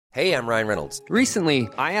Hey, I'm Ryan Reynolds. Recently,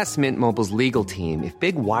 I asked Mint Mobile's legal team if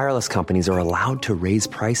big wireless companies are allowed to raise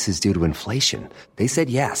prices due to inflation. They said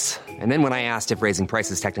yes. And then when I asked if raising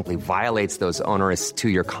prices technically violates those onerous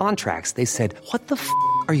two-year contracts, they said, "What the f***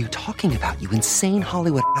 are you talking about, you insane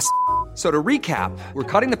Hollywood ass?" So to recap, we're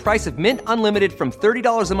cutting the price of Mint Unlimited from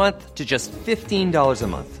 $30 a month to just $15 a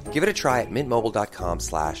month. Give it a try at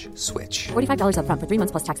mintmobile.com/switch. $45 up front for 3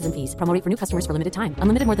 months plus taxes and fees. Promo rate for new customers for limited time.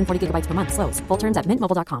 Unlimited more than 40 gigabytes per month. Slows full terms at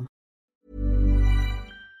mintmobile.com.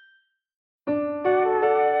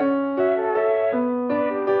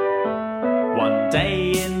 One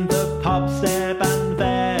day in the pub, Seb and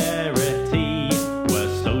Verity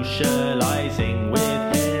were socialising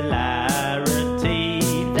with hilarity.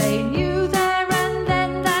 They knew there and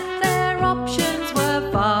then that their options were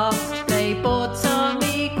vast. They bought some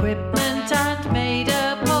equipment and made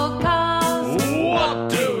a podcast. What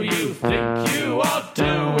do you think you are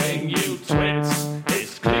doing, you twits?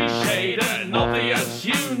 It's cliched and obvious,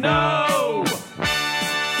 you know.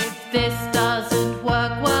 If this doesn't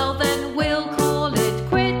work well, then we'll call it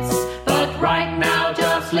quits. But right now,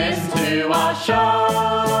 just listen to our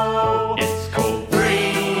show. It's called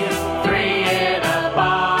Three in a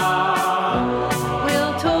Bar.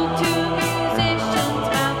 We'll talk to musicians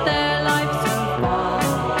about their lives so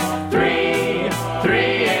far.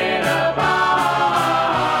 Three in a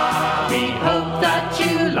bar. We hope that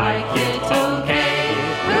you like it, okay?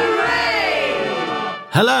 Hooray!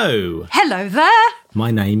 Hello, Hello there.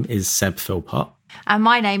 my name is Seb Philpott. And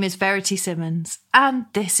my name is Verity Simmons. And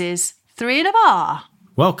this is Three in a Bar.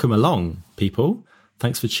 Welcome along, people.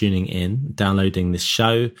 Thanks for tuning in, downloading this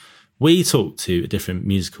show. We talk to a different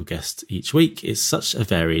musical guest each week. It's such a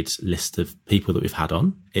varied list of people that we've had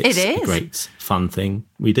on. It's It is. a great, fun thing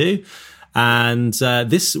we do. And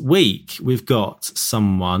this week, we've got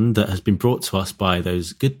someone that has been brought to us by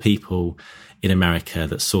those good people in America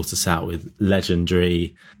that sort us out with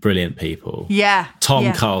legendary, brilliant people. Yeah. Tom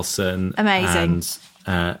yeah. Carlson. Amazing.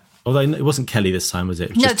 And although it wasn't Kelly this time, was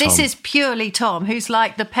it? It was No, just this Tom. is purely Tom, who's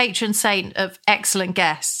like the patron saint of excellent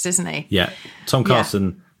guests, isn't he? Yeah, Tom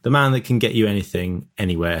Carlson, the man that can get you anything,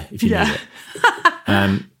 anywhere, if you need it.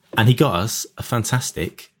 And he got us a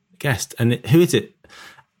fantastic guest. And who is it?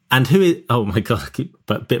 And who is... Oh, my God, I keep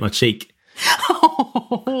bit my cheek.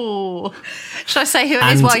 Oh, should I say who it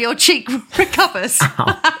is And- while your cheek recovers?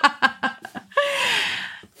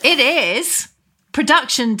 It is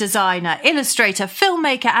production designer, illustrator,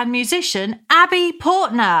 filmmaker and musician, Abby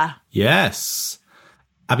Portner. Yes.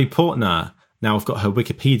 Abby Portner. Now, I've got her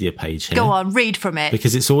Wikipedia page here. Go on, read from it.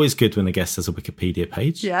 Because it's always good when a guest has a Wikipedia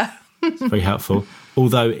page. Yeah. It's very helpful.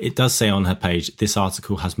 Although it does say on her page, this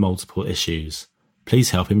article has multiple issues. Please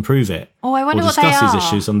help improve it. Oh, I wonder or what they discuss are. these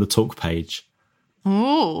issues on the talk page.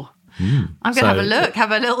 Ooh. I'm going to have a look,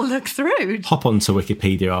 have a little look through. Hop onto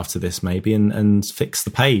Wikipedia after this maybe and fix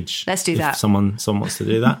the page. Let's do if that. Someone wants to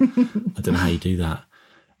do that. I don't know how you do that.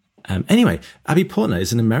 Anyway, Abby Portner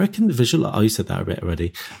is an American visual... Oh, you said that a bit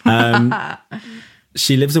already.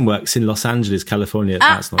 She lives and works in Los Angeles, California.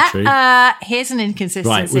 That's not true. Here's an inconsistency.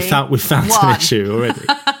 Right, we've found an One. issue already.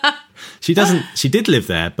 She did live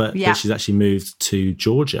there, but she's actually moved to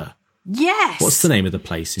Georgia. Yes. What's the name of the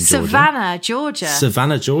place in Georgia? Savannah, Georgia.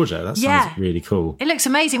 Savannah, Georgia. That sounds really cool. It looks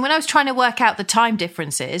amazing. When I was trying to work out the time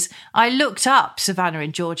differences, I looked up Savannah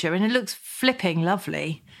in Georgia and it looks flipping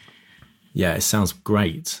lovely. Yeah, it sounds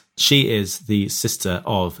great. She is the sister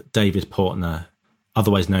of David Portner,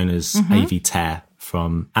 otherwise known as A.V. Tare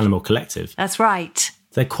from Animal Collective. That's right.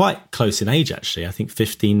 They're quite close in age, actually. I think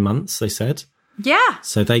 15 months, they said. Yeah.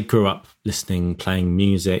 So they grew up listening, playing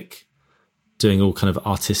music, doing all kind of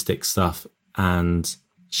artistic stuff. And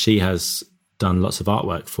she has done lots of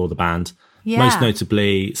artwork for the band. Yeah. Most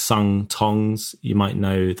notably, Sung Tongs. You might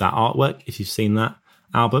know that artwork if you've seen that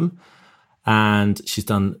album. And she's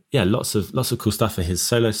done, lots of cool stuff for his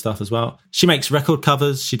solo stuff as well. She makes record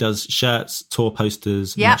covers. She does shirts, tour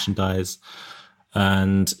posters, merchandise.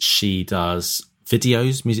 And she does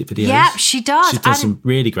videos, music videos. Yeah, she does. She does some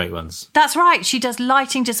really great ones. That's right. She does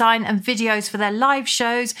lighting design and videos for their live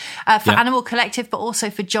shows, for Animal Collective, but also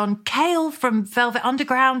for John Cale from Velvet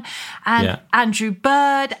Underground and Andrew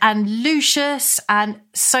Bird and Lucius and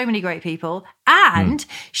so many great people. And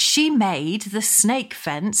she made the snake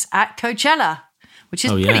fence at Coachella, which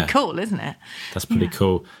is pretty cool, isn't it? That's pretty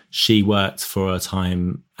cool. She worked for a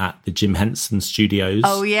time at the Jim Henson Studios.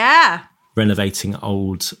 Oh, yeah. Renovating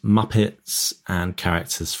old Muppets and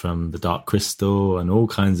characters from the Dark Crystal and all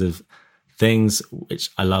kinds of things, which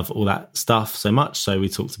I love all that stuff so much. So we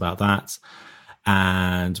talked about that.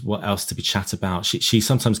 And what else did we chat about? She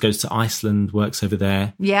sometimes goes to Iceland, works over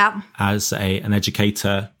there as an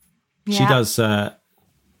educator. Yeah. She does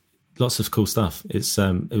lots of cool stuff. It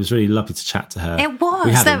was really lovely to chat to her. It was.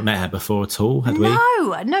 We hadn't met her before at all, had we?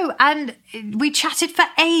 No, and we chatted for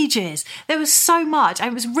ages. There was so much.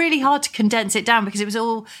 It was really hard to condense it down because it was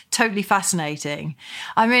all totally fascinating.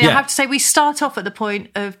 I mean, I have to say, we start off at the point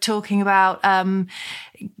of talking about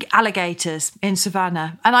alligators in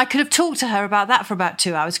Savannah, and I could have talked to her about that for about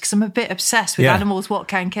 2 hours because I'm a bit obsessed with animals what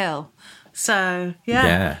can kill. So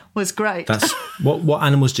it was great. That's what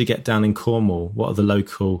animals do you get down in Cornwall? What are the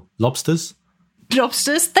local lobsters?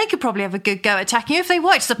 Lobsters, they could probably have a good go at attacking you if they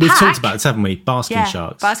were. It's a pack. We've talked about this, haven't we? Basking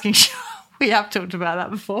sharks. Basking sharks. We have talked about that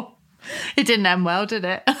before. It didn't end well, did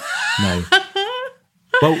it? No.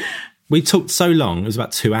 Well, we talked so long. It was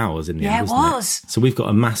about 2 hours in the end, wasn't it? It was. So we've got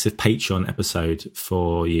a massive Patreon episode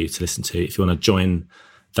for you to listen to. If you want to join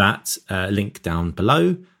that, link down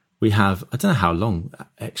below. We have, I don't know how long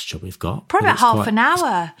extra we've got. Probably about half an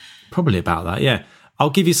hour. Probably about that, yeah.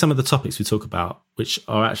 I'll give you some of the topics we talk about, which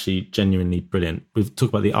are actually genuinely brilliant. We've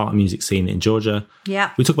talked about the art and music scene in Georgia.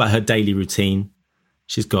 Yeah. We talk about her daily routine.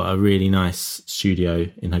 She's got a really nice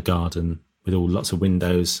studio in her garden with lots of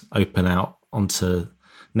windows open out onto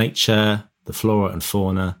nature, the flora and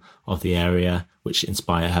fauna of the area, which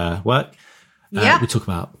inspire her work. We talk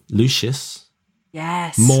about Lucius.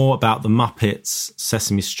 Yes. More about the Muppets,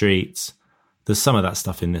 Sesame Street. There's some of that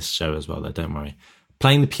stuff in this show as well, though, don't worry.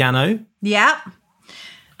 Playing the piano. Yeah.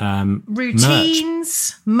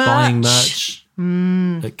 Routines. Merch. Buying merch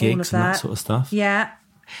at gigs and that sort of stuff. Yeah.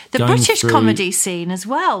 The British comedy scene as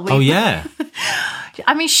well. Yeah.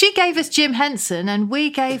 I mean, she gave us Jim Henson and we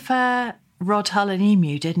gave her Rod Hull and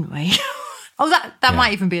Emu, didn't we? That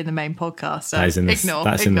might even be in the main podcast. So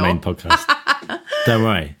that's in the main podcast. Don't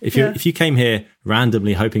worry. If you came here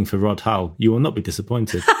randomly hoping for Rod Hull, you will not be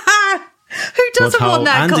disappointed. Who doesn't want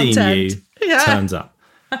that content? Rod Hull and Emu turns up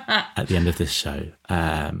at the end of this show.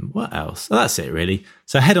 What else? Well, that's it, really.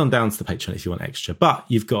 So head on down to the Patreon if you want extra. But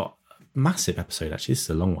you've got a massive episode, actually. This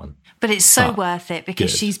is a long one. But it's so worth it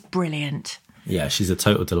because she's brilliant. Yeah, she's a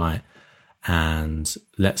total delight. And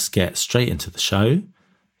let's get straight into the show.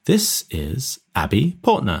 This is Abby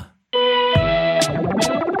Portner.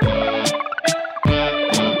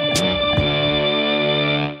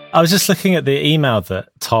 I was just looking at the email that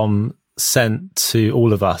Tom sent to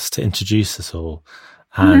all of us to introduce us all.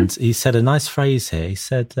 And he said a nice phrase here. He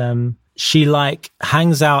said, she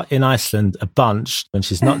hangs out in Iceland a bunch when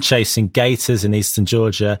she's not chasing gators in Eastern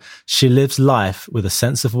Georgia. She lives life with a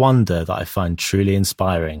sense of wonder that I find truly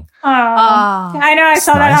inspiring. Oh, I know. I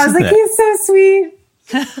saw that. I was like, he's so sweet.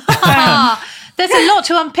 There's a lot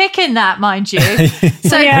to unpick in that, mind you.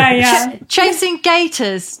 So chasing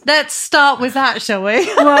gators. Let's start with that, shall we?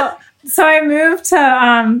 Well, so I moved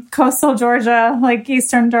to coastal Georgia,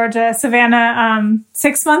 Eastern Georgia, Savannah,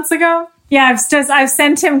 6 months ago. Yeah, I've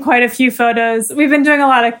sent him quite a few photos. We've been doing a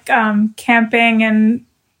lot of camping and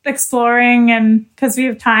exploring, and because we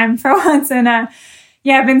have time for once. And I've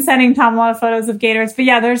been sending Tom a lot of photos of gators. But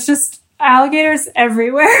there's just alligators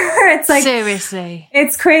everywhere. It's seriously,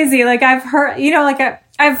 it's crazy. I've heard,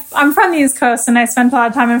 I'm from the East Coast and I spent a lot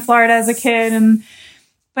of time in Florida as a kid,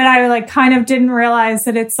 but I kind of didn't realize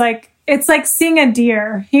that it's like seeing a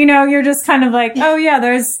deer. You're just kind of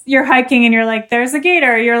you're hiking and you're like, there's a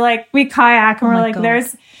gator. You're like, we kayak and we're like, God.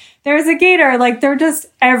 there's a gator. They're just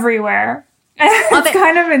everywhere. It's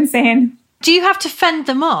kind of insane. Do you have to fend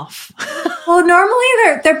them off? Well, normally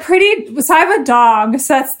they're pretty. So I have a dog,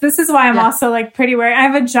 so this is why I'm also pretty wary. I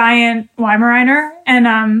have a giant Weimaraner,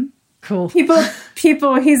 and cool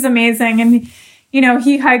people. He's amazing, and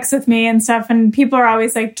he hikes with me and stuff. And people are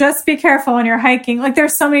always like, just be careful when you're hiking.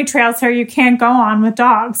 There's so many trails here you can't go on with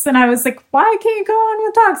dogs. And I was like, why can't you go on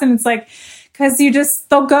with dogs? And it's because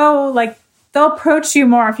they'll go they'll approach you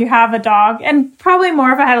more if you have a dog, and probably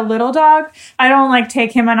more if I had a little dog. I don't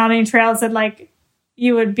take him on any trails that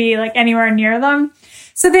you would be anywhere near them.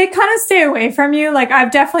 So they kind of stay away from you.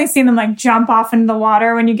 I've definitely seen them jump off into the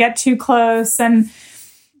water when you get too close.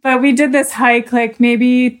 But we did this hike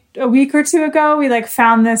maybe a week or two ago. We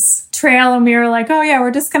found this trail and we were like, oh yeah,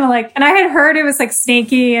 we're just gonna and I had heard it was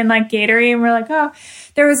snaky and gatory, and we're like, oh.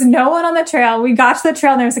 There was no one on the trail. We got to the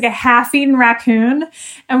trail and there was a half-eaten raccoon.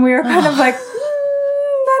 And we were kind of I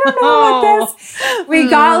don't know about this. We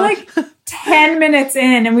got 10 minutes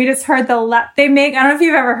in and we just heard they make, I don't know if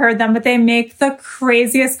you've ever heard them, but they make the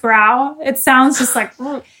craziest growl. It sounds just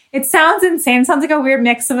it sounds insane. It sounds like a weird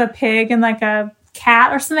mix of a pig and a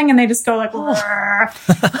cat or something, and they just go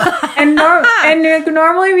and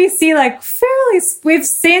normally we see we've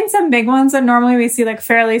seen some big ones, and normally we see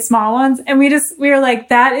fairly small ones, and we were like,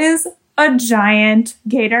 that is a giant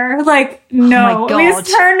gator. Like, no. God. We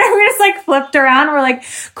just like flipped around. We're like,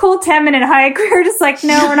 cool 10-minute hike. We were just like,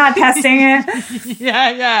 no, we're not testing it.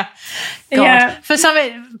 Yeah. God. Yeah.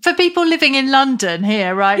 For people living in London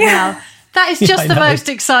here right now, that is just the most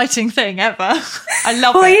exciting thing ever. I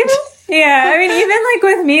love it. Even like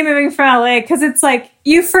with me moving from LA, because it's like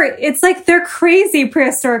it's like they're crazy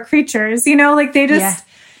prehistoric creatures, you know, like they just,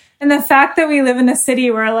 and the fact that we live in a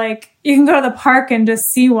city where like you can go to the park and just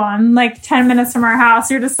see one like 10 minutes from our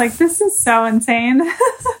house, you're just like, this is so insane.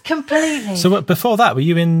 Completely. So before that, were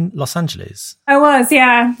you in Los Angeles? I was,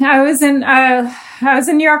 yeah. I was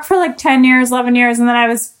in New York for like 10 years, 11 years, and then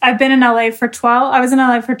I've been in LA for 12. I was in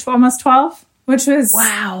LA for almost 12. Which was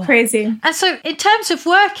crazy. And so in terms of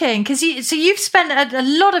working, because you've spent a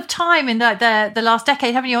lot of time in the last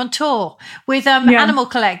decade, haven't you, on tour with Animal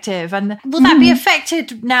Collective. And will that be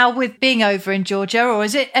affected now with being over in Georgia? Or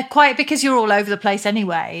is it quite, because you're all over the place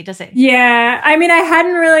anyway, does it? Yeah. I mean, I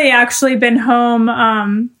hadn't really actually been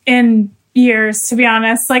home in years, to be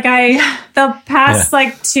honest. Like the past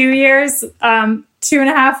like 2 years,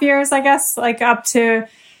 2.5 years, I guess, like up to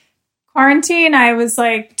quarantine, I was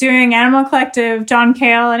like doing Animal Collective, John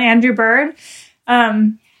Cale and Andrew Bird.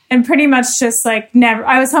 And pretty much just like never,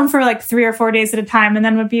 I was home for like 3 or 4 days at a time and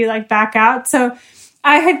then would be like back out. So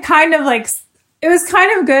I had kind of like, it was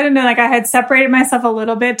kind of good. And then like I had separated myself a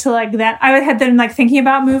little bit to like that. I had been like thinking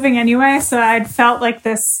about moving anyway. So I'd felt like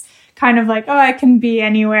this kind of like, oh, I can be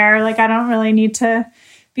anywhere. Like I don't really need to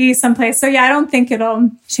be someplace. So yeah, I don't think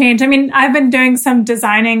it'll change. I mean, I've been doing some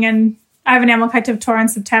designing and I have an Animal Collective tour in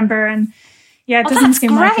September, and it doesn't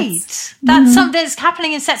seem great. Like it's... That's something that's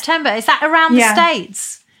happening in September. Is that around the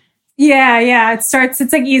States? Yeah. It starts.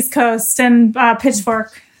 It's like East Coast and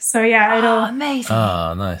Pitchfork. So yeah, it'll. Amazing.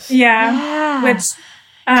 Oh, nice. Yeah. Which.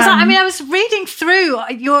 Because I was reading through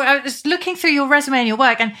I was looking through your resume and your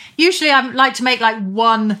work, and usually I like to make like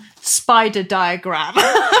one spider diagram. But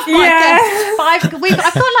I've got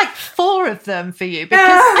like 4 of them for you, because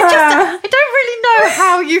I don't really know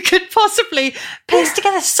how you could possibly piece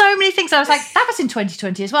together so many things. I was like, that was in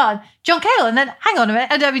 2020 as well, and John Cale, and then hang on a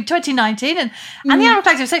minute, and 2019, and the Animal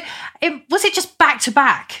Collective. So was it just back to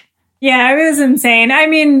back? Yeah, it was insane. I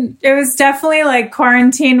mean, it was definitely like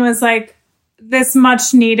quarantine was like this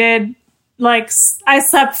much needed, like I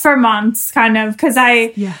slept for months kind of, because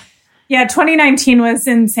 2019 was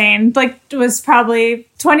insane. Like it was probably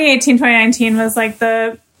 2018 was like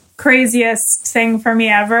the craziest thing for me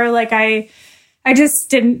ever. Like I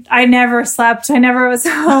never slept. I never was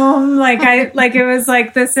home. It was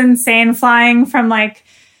like this insane flying from like,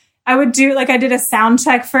 I did a sound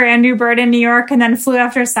check for Andrew Bird in New York and then flew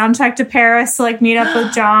after a sound check to Paris to like meet up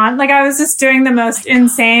with John. Like I was just doing the most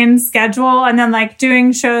insane schedule and then like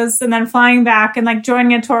doing shows and then flying back and like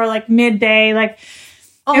joining a tour like midday. Like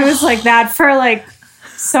it was like that for like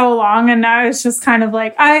so long. And I was just kind of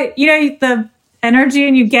like, the energy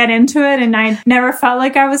and you get into it. And I never felt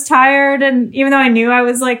like I was tired. And even though I knew I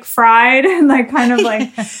was like fried and like kind of like,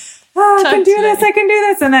 I can do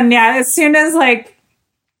this. And then, as soon as like,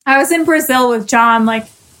 I was in Brazil with John, like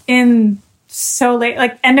in so late,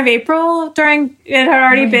 like end of April during, it had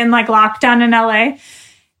already been like lockdown in LA.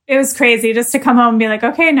 It was crazy just to come home and be like,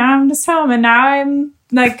 okay, now I'm just home and now I'm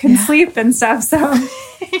like can sleep and stuff. So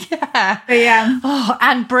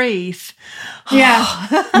and breathe.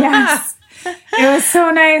 Yes. It was so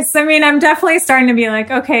nice. I mean, I'm definitely starting to be like,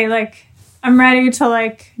 okay, like I'm ready to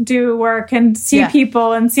like do work and see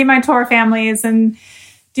people and see my tour families and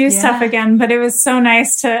do stuff again. But it was so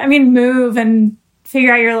nice to, move and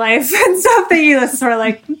figure out your life and stuff that you just were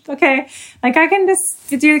like, okay, like I can just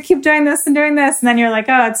keep doing this. And then you're like,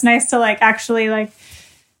 oh, it's nice to like actually like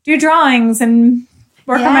do drawings and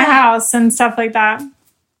work on my house and stuff like that.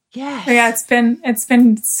 Yeah. So it's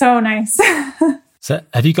been so nice. So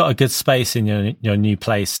have you got a good space in your new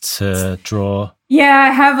place to draw? Yeah,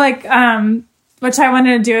 I have like, which I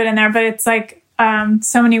wanted to do it in there, but it's like,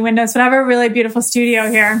 so many windows, but I have a really beautiful studio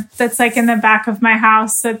here that's like in the back of my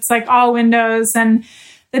house. It's like all windows and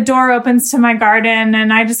the door opens to my garden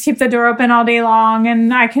and I just keep the door open all day long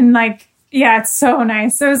and I can like, it's so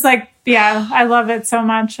nice. It was like, I love it so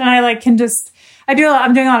much. And I like I'm doing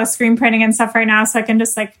a lot of screen printing and stuff right now. So I can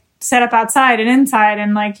just like set up outside and inside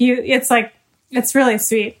and like it's really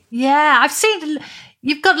sweet. Yeah. I've seen,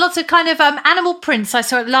 you've got lots of kind of animal prints. I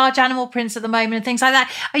saw large animal prints at the moment and things like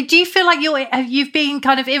that. Do you feel like you've been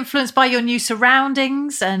kind of influenced by your new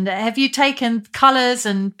surroundings? And have you taken colours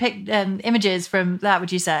and picked images from that,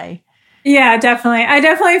 would you say? Yeah, definitely. I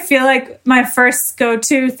definitely feel like my first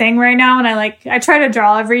go-to thing right now, and I try to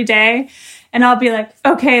draw every day, and I'll be like,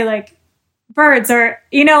 okay, like birds or,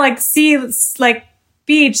 like see like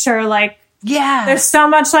beach or like, yeah, there's so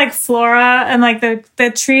much like flora and like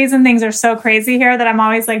the trees and things are so crazy here that I'm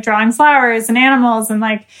always like drawing flowers and animals. And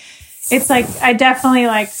like, it's like, I definitely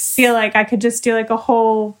like feel like I could just do like a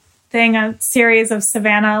whole thing, a series of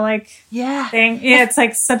Savannah, like thing. Yeah, it's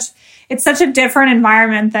like it's such a different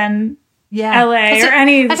environment than LA or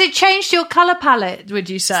any. Has it changed your color palette, would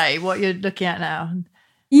you say, what you're looking at now?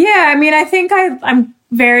 Yeah, I mean, I think I'm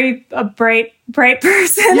very a bright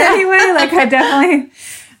person anyway. Like I definitely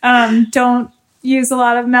don't use a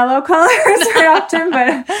lot of mellow colors very often,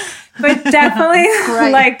 but definitely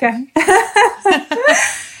like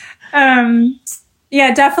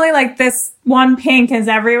yeah, definitely like this one pink is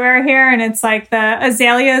everywhere here, and it's like the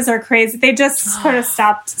azaleas are crazy. They just sort of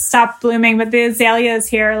stopped blooming, but the azaleas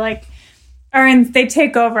here like they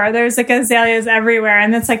take over. There's like azaleas everywhere,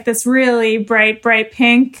 and it's like this really bright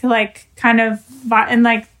pink, like kind of, and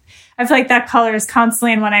like I feel like that color is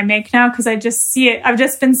constantly in what I make now because I just see it. I've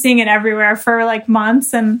just been seeing it everywhere for like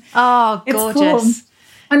months, and it's gorgeous. Cool.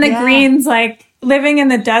 And the greens, like living in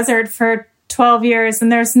the desert for 12 years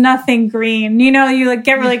and there's nothing green. You know, you like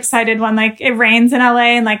get really excited when like it rains in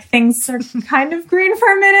LA and like things are kind of green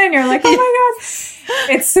for a minute and you're like, oh my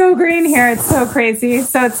God, it's so green here. It's so crazy.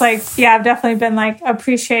 So it's like, yeah, I've definitely been like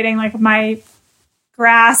appreciating like my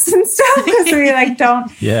grass and stuff because we like don't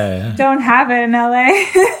have it in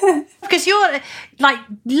LA. Because you're like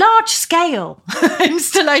large scale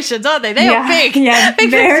installations, aren't they? They are big. Yeah,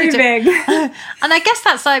 very big. And I guess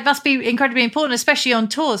that's like must be incredibly important, especially on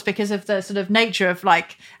tours because of the sort of nature of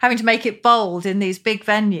like having to make it bold in these big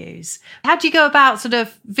venues. How do you go about sort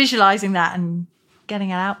of visualizing that and getting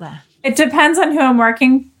it out there? It depends on who I'm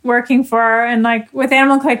working for. And like with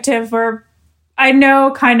Animal Collective, I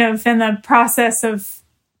know kind of in the process of,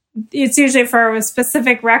 it's usually for a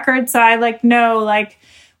specific record. So I like know like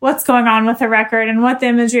what's going on with the record and what the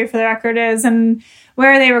imagery for the record is and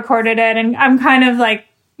where they recorded it. And I'm kind of like,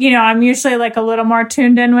 you know, I'm usually like a little more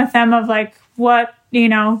tuned in with them of like what, you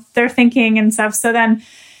know, they're thinking and stuff. So then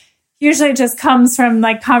usually it just comes from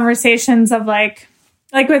like conversations of like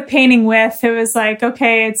with Painting With, it was like,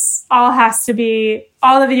 okay, all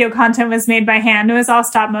the video content was made by hand. It was all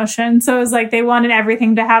stop motion. So it was like, they wanted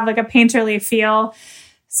everything to have like a painterly feel.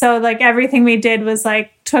 So like everything we did was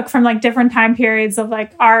like took from like different time periods of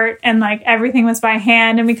like art and like everything was by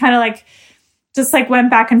hand. And we kind of like just like went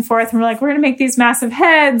back and forth and we're like, we're going to make these massive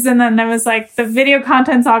heads. And then there was like the video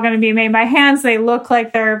content's all going to be made by hand. So they look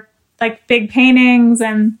like they're like big paintings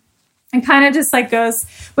and it kind of just like goes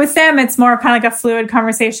with them. It's more kind of like a fluid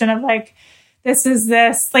conversation of like, this is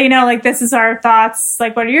this, you know, like this is our thoughts.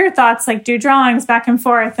 Like, what are your thoughts? Like do drawings back and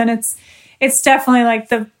forth. And it's definitely like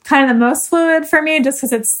the kind of the most fluid for me just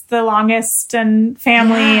because it's the longest and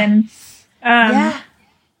family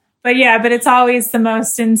but it's always the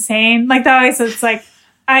most insane. Like it's like,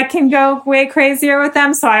 I can go way crazier with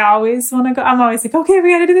them. So I always want to go, I'm always like, okay,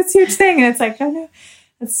 we got to do this huge thing. And it's like, oh no,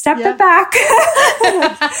 let's step it back.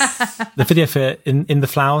 The video for In the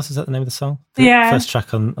Flowers, is that the name of the song? The first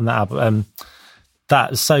track on that album.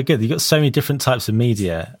 That is so good. You've got so many different types of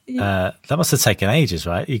media. That must have taken ages,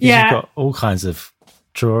 right? You've got all kinds of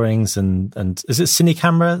drawings and is it cine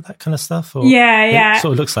camera, that kind of stuff? Or it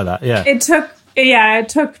sort of looks like that. Yeah. It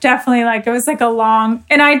took definitely like, it was like a long,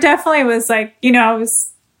 and I definitely was like, you know, it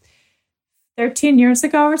was 13 years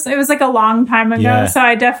ago or so. It was like a long time ago. Yeah. So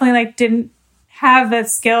I definitely like didn't have the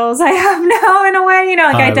skills I have now in a way, you know,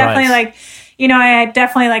 like I definitely like, you know, I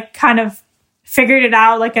definitely like kind of figured it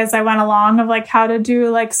out like as I went along of like how to do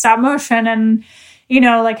like stop motion and, you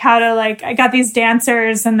know, like how to like, I got these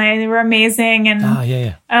dancers and they were amazing. And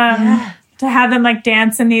to have them like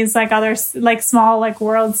dance in these like other like small like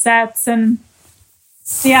world sets. And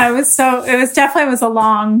it was definitely a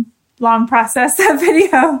long process, that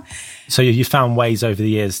video. So you found ways over the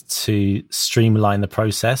years to streamline the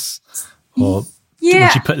process, or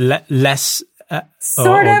would you put less I'm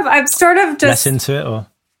sort of just less into it, or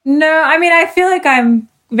no? I mean, I feel like I'm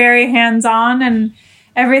very hands-on, and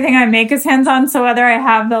everything I make is hands-on. So whether I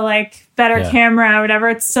have the like better camera or whatever,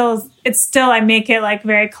 it's still I make it like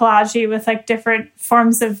very collagey with like different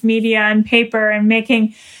forms of media and paper and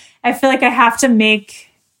making. I feel like I have to make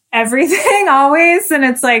everything always, and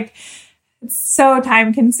it's like it's so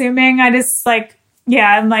time consuming. I just like.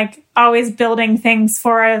 Yeah, I'm like always building things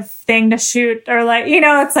for a thing to shoot, or like, you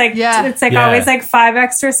know, it's like always like 5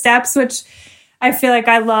 extra steps, which I feel like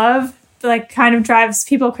I love, like kind of drives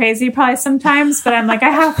people crazy probably sometimes, but I'm like,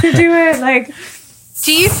 I have to do it. Like,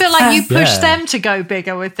 do you feel like you push them to go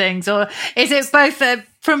bigger with things, or is it both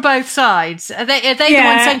from both sides? Are they the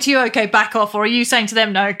ones saying to you, okay, back off, or are you saying to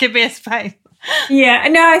them, no, give me a space? Yeah,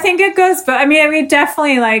 no, I think it goes, but I mean,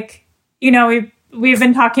 definitely like, you know, we've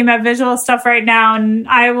been talking about visual stuff right now, and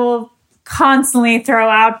I will constantly throw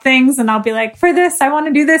out things, and I'll be like, for this, I want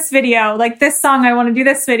to do this video. Like this song, I want to do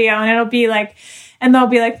this video. And it'll be like, and they'll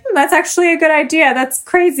be like, that's actually a good idea. That's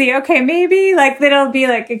crazy. Okay, maybe. Like, it'll be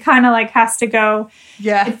like, it kind of like has to go.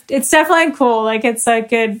 Yeah. It's definitely cool. Like, it's a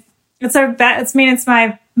good, it's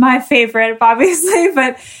my favorite, obviously.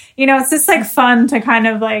 But, you know, it's just like fun to kind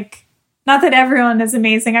of like, not that everyone is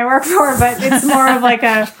amazing I work for, but it's more of like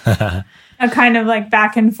a kind of like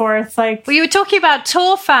back and forth. Like, well, you were talking about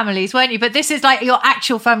tour families, weren't you? But this is like your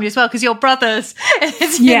actual family as well, because your brother's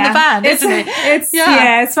is in the band, isn't it?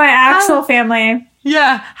 It's my actual family.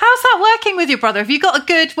 Yeah. How's that working with your brother? Have you got a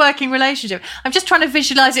good working relationship? I'm just trying to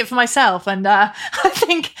visualize it for myself. And I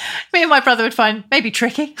think me and my brother would find maybe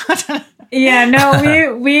tricky. I don't know. Yeah, no,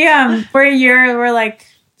 we're like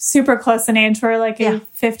super close in age. We're like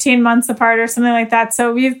 15 months apart or something like that.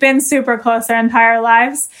 So we've been super close our entire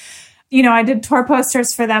lives. You know, I did tour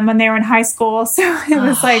posters for them when they were in high school. So it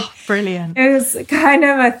was like brilliant. It was kind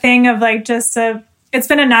of a thing of like it's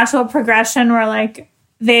been a natural progression where like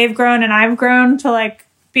they've grown and I've grown to like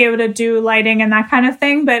be able to do lighting and that kind of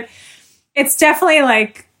thing. But it's definitely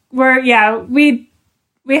like we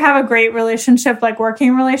have a great relationship, like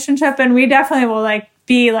working relationship, and we definitely will like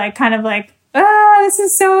be like kind of like, this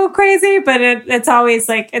is so crazy, but it's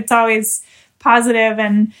always positive,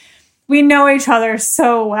 and we know each other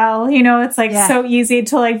so well. You know, it's like so easy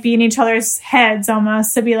to like be in each other's heads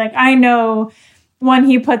almost, to be like, I know when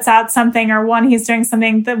he puts out something or when he's doing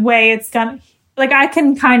something, the way it's gonna, like, I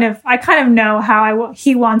kind of know how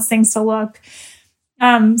he wants things to look.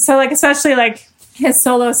 So like, especially like his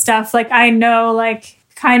solo stuff, like I know like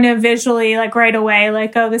kind of visually like right away,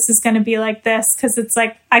 like, oh, this is going to be like this. Cause it's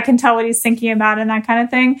like, I can tell what he's thinking about and that kind of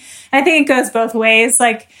thing. I think it goes both ways.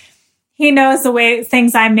 Like he knows the way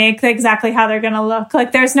things I make, exactly how they're going to look.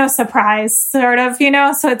 Like there's no surprise sort of, you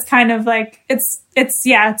know? So it's kind of like, it's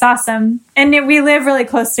awesome. And we live really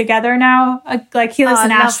close together now. Like he lives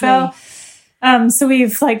in Asheville. So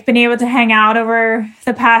we've like been able to hang out over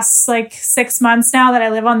the past like 6 months now that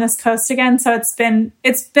I live on this coast again. So it's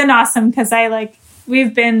been awesome, because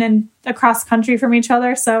we've been across the country from each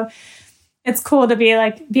other. So it's cool to be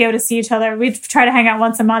able to see each other. We try to hang out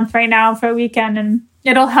once a month right now for a weekend, and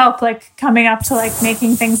it'll help like coming up to like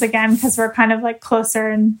making things again, because we're kind of like closer.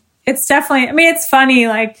 And it's definitely, I mean, it's funny,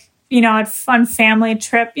 like, you know, a fun family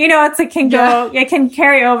trip, you know, it can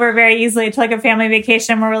carry over very easily to like a family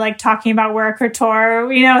vacation where we're like talking about work or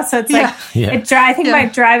tour, you know, so it's like, I think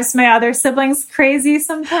it drives my other siblings crazy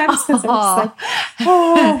sometimes, because they're just like,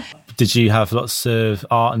 oh. Did you have lots of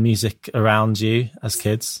art and music around you as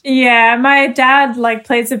kids? Yeah, my dad like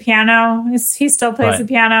plays the piano. He still plays the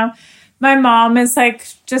piano. My mom is like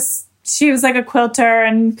she was like a quilter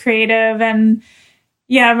and creative, and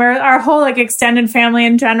our whole like extended family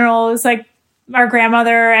in general is like our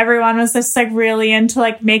grandmother. Everyone was just like really into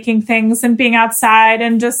like making things and being outside,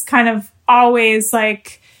 and just kind of always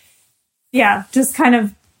like, just kind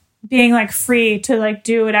of being like free to like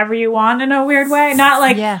do whatever you want in a weird way. Not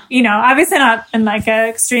like, you know, obviously not in like an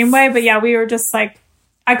extreme way, but we were just like,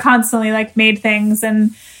 I constantly like made things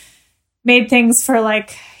for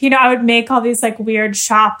like, you know, I would make all these like weird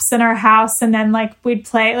shops in our house, and then like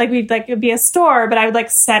it'd be a store, but I would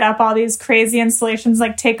like set up all these crazy installations,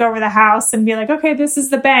 like take over the house and be like, okay, this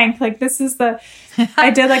is the bank. Like this is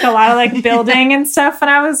I did like a lot of like building and stuff when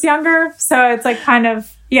I was younger. So it's like kind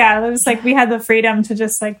of, it was like we had the freedom to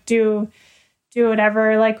just like do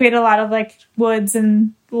whatever. Like we had a lot of like woods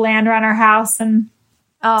and land around our house, and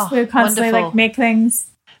so we would constantly like make things.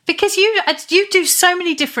 Because you do so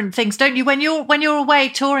many different things, don't you? When you're away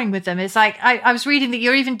touring with them, it's like I was reading that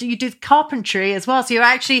you do carpentry as well, so you're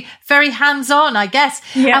actually very hands-on, I guess.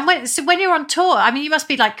 Yeah. And when you're on tour, I mean, you must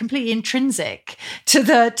be like completely intrinsic to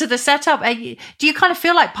the setup. Do you kind of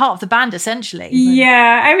feel like part of the band essentially?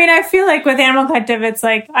 Yeah, I mean, I feel like with Animal Collective, it's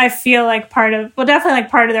like I feel like definitely like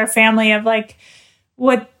part of their family, of like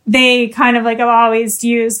what they kind of like have always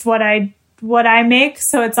used what I make,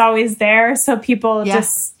 so it's always there. So people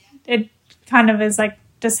it kind of is like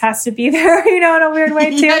just has to be there, you know, in a weird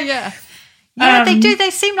way too. They do.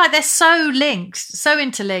 They seem like they're so linked, so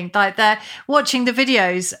interlinked. Like they're watching the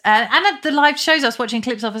videos and at the live shows I was watching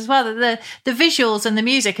clips of as well. That the visuals and the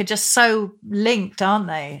music are just so linked, aren't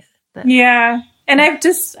they? Yeah, and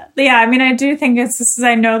I mean, I do think it's just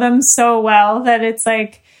I know them so well that it's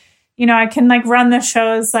like, you know, I can like run the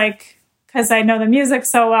shows like, because I know the music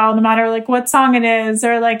so well, no matter like what song it is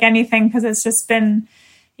or like anything, because it's just been,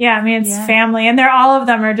 I mean, it's family, and all of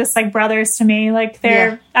them are just like brothers to me. Like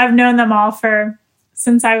I've known them all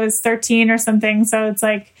since I was 13 or something. So it's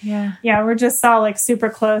like, we're just all like super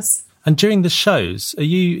close. And during the shows, are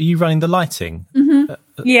you running the lighting? Mm-hmm.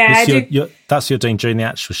 I do. That's what you're doing during the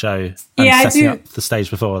actual show, and setting up the stage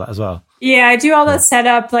before that as well. Yeah, I do all the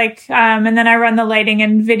setup, and then I run the lighting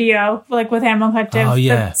and video, with Animal Collective. Oh,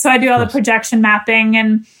 yeah. So I do all the projection mapping,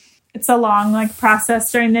 and it's a long,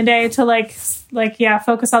 process during the day to,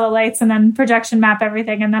 focus all the lights and then projection map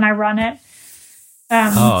everything, and then I run it.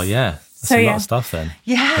 That's a lot of stuff then.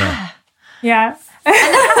 Yeah.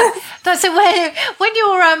 So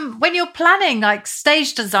when you're planning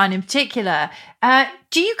stage design in particular,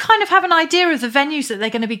 do you kind of have an idea of the venues that they're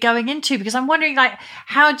going to be going into? Because I'm wondering,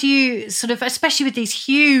 how do you sort of, especially with these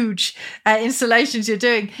huge installations you're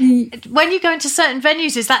doing, when you go into certain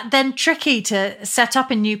venues, is that then tricky to set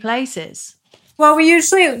up in new places? Well, we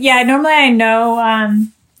usually, normally I know,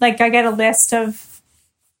 I get a list of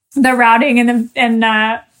the routing and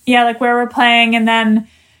where we're playing, and then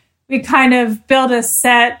we kind of build a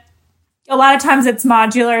set. A lot of times it's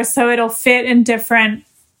modular, so it'll fit in different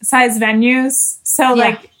size venues. So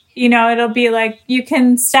it'll be you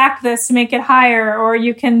can stack this to make it higher, or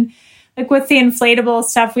you can, with the inflatable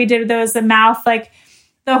stuff we did, the mouth,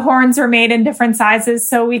 the horns were made in different sizes.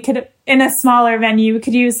 So we could, in a smaller venue, we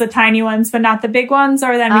could use the tiny ones, but not the big ones,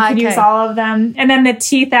 or then we could use all of them. And then the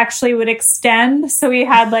teeth actually would extend. So we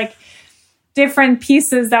had different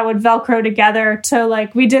pieces that would Velcro together to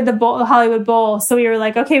we did the Hollywood Bowl. So we were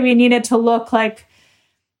okay, we need it to look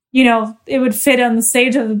it would fit on the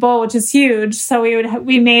stage of the bowl, which is huge. So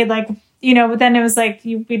we made but then it was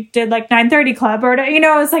we did 930 Club, or, it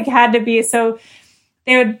was it had to be. So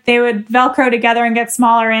they would Velcro together and get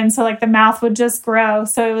smaller in. So the mouth would just grow.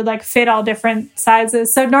 So it would fit all different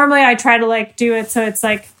sizes. So normally I try to do it. So it's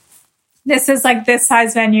this is this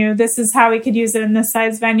size venue. This is how we could use it in this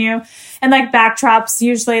size venue. And backdrops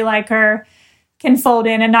usually can fold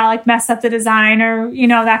in and not mess up the design, or,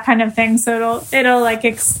 that kind of thing. So it'll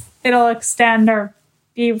extend or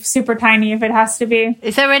be super tiny if it has to be.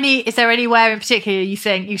 Is there anywhere in particular you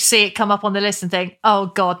think you see it come up on the list and think, oh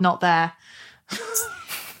God, not there?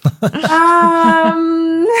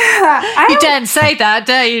 You didn't say that,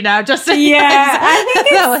 do you now? Just I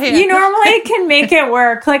think you normally can make it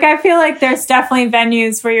work. I feel there's definitely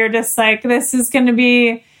venues where you're just this is going to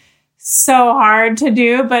be so hard to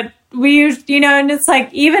do, but we usually, and it's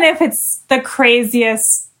even if it's the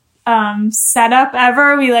craziest setup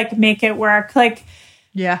ever, we make it work. What's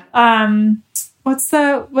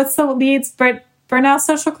the Leeds Burnout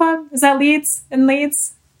Social Club? Is that Leeds in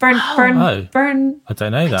Leeds? Burn. I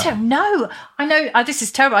don't know that. I don't know. I know this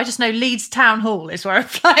is terrible. I just know Leeds Town Hall is where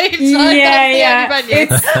I've played. So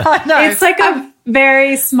It's a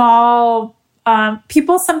very small.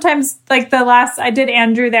 People sometimes I did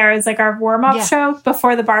Andrew there as our warm up show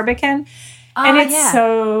before the Barbican, and it's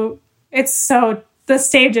so the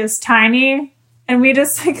stage is tiny, and we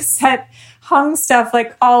just hung stuff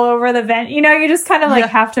all over the vent. You just kind of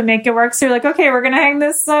have to make it work. So you're okay, we're gonna hang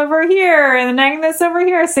this over here and then hang this over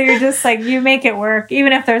here. So you're just you make it work,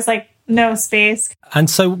 even if there's no space. And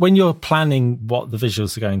so when you're planning what the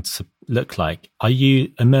visuals are going to look like, are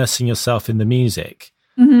you immersing yourself in the music?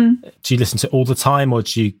 Mm-hmm. Do you listen to it all the time, or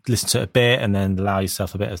do you listen to it a bit and then allow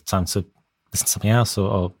yourself a bit of time to listen to something else,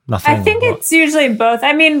 or nothing? I think it's usually both.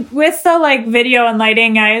 I mean, with the video and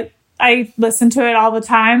lighting, I listen to it all the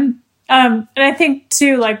time. And I think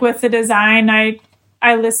too, with the design, I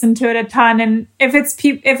listen to it a ton. And if it's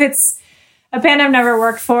a band I've never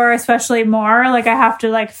worked for, especially more, I have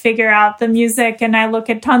to figure out the music, and I look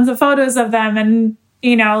at tons of photos of them, and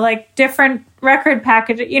different record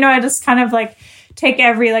packages. I just kind of take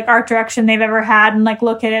every art direction they've ever had and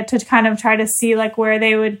look at it to kind of try to see where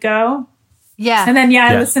they would go. Yeah. And then I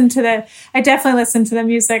definitely listen to the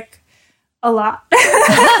music a lot.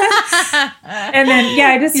 And then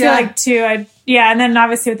I just feel too and then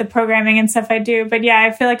obviously with the programming and stuff I do, but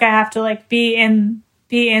I feel I have to be in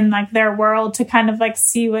their world to kind of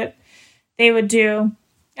see what they would do,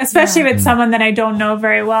 especially if it's someone that I don't know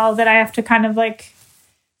very well, that I have to kind of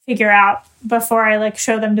figure out before I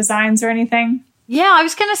show them designs or anything. Yeah, I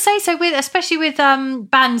was going to say, so especially with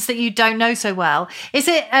bands that you don't know so well, is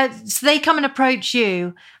it so they come and approach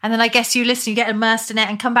you, and then I guess you listen, you get immersed in it,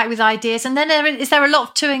 and come back with ideas, and then is there a lot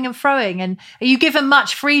of toing and froing, and are you given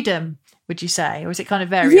much freedom, would you say, or is it kind of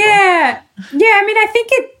variable? Yeah. I mean, I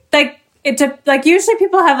think it usually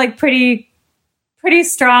people have pretty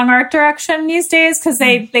strong art direction these days, because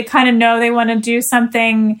they kind of know they want to do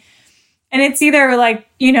something, and it's either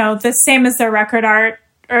the same as their record art,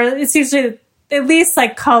 or it's usually at least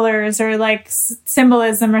colors or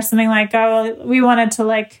symbolism or something, oh, we wanted to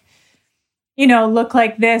look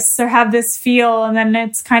like this or have this feel. And then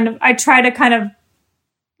it's kind of, I try to kind of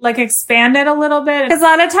like expand it a little bit. Because a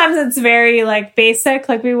lot of times it's very like basic.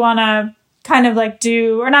 Like we want to kind of like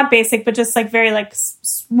do, or not basic, but just like very like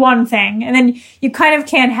one thing. And then you kind of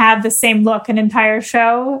can't have the same look an entire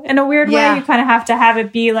show in a weird way. You kind of have to have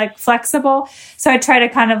it be like flexible. So I try to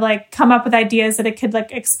kind of like come up with ideas that it could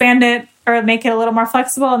like expand it or make it a little more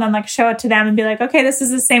flexible, and then like show it to them and be like, okay, this is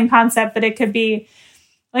the same concept, but it could be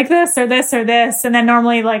like this or this or this. And then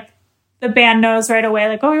normally like the band knows right away,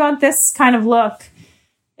 like, oh, we want this kind of look.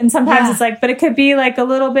 And sometimes it's like, but it could be like a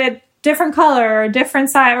little bit different color or different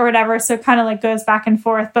size or whatever. So it kind of like goes back and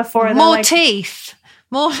forth before more like, teeth.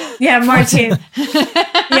 More teeth.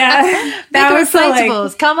 Yeah. That was inflatables.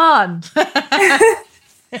 Like, come on.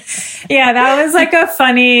 Yeah, that was like a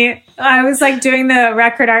funny, I was like doing the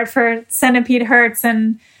record art for Centipede Hurts,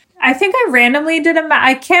 and I think I randomly did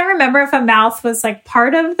I can't remember if a mouth was like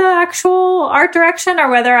part of the actual art direction or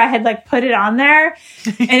whether I had like put it on there,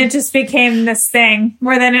 and it just became this thing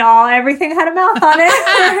where then everything had a mouth on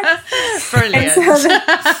it. Brilliant.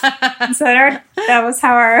 So that was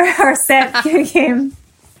how our set became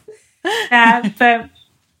that. But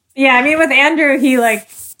yeah, I mean with Andrew,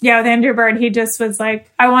 with Andrew Bird, he just was like,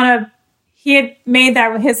 he had made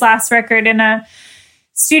that with his last record in a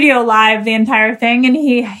studio live, the entire thing, and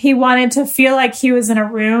he wanted to feel like he was in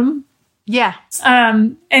a room. Yeah.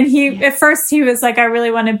 And at first he was like, I really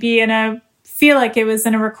want to feel like it was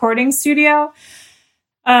in a recording studio,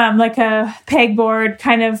 like a pegboard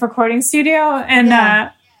kind of recording studio.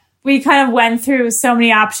 And we kind of went through so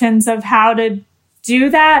many options of how to do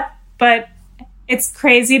that, but it's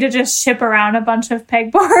crazy to just ship around a bunch of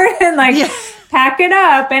pegboard and like pack it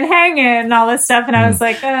up and hang it and all this stuff. And I was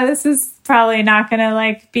like, oh, this is probably not going to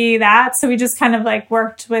like be that. So we just kind of like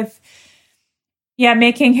worked with,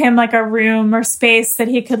 making him like a room or space that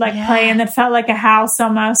he could like play in that felt like a house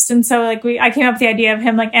almost. And so like I came up with the idea of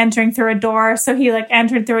him like entering through a door. So he like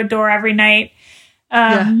entered through a door every night.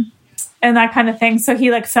 And that kind of thing. So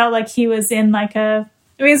he like felt like he was in like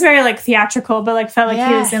it was very like theatrical, but like felt like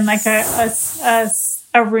he was in like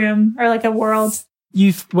a room or like a world.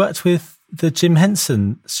 You've worked with the Jim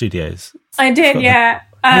Henson Studios. I did,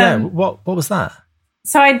 What was that?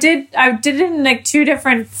 So I did it in like two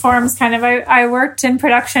different forms, kind of. I worked in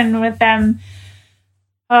production with them.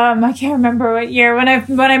 I can't remember what year when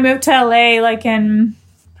I moved to LA, like in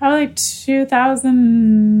probably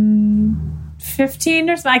 2015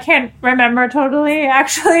 or something. I can't remember totally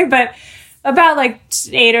actually, but about like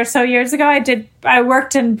 8 or so years ago, I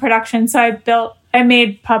worked in production. So I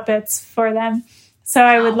made puppets for them. So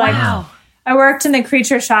I would I worked in the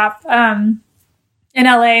Creature Shop in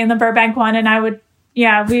LA in the Burbank one, and we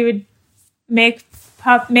would make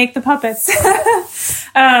the puppets.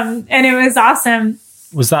 And it was awesome.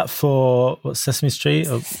 Was that for Sesame Street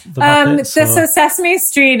or the Muppets? So Sesame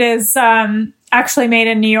Street is actually made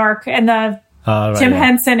in New York, and the Jim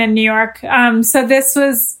Henson in New York. So this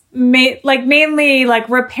was mainly like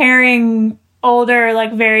repairing older,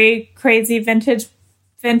 like very crazy vintage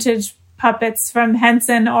puppets from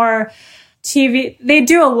Henson or TV. They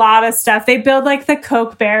do a lot of stuff. They build like the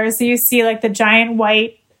Coke bears. So you see like the giant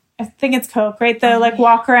white, I think it's Coke, right? The like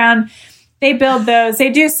walk around. They build those. They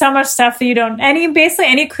do so much stuff that basically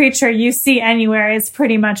any creature you see anywhere is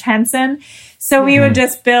pretty much Henson. So we would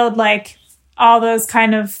just build like all those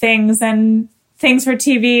kind of things and things for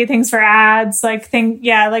TV, things for ads, it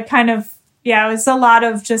was a lot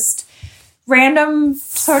of just random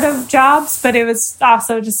sort of jobs, but it was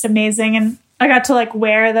also just amazing. And I got to like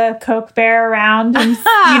wear the Coke bear around, and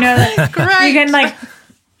Great. You can like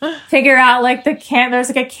figure out like there's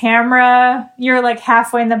like a camera, you're like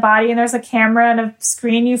halfway in the body, and there's a camera and a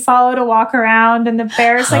screen you follow to walk around, and the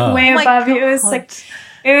bear's like way above you. It was like,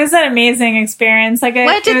 it was an amazing experience. Like,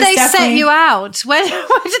 where did they set you out? Where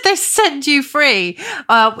did they send you free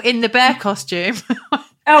in the bear costume?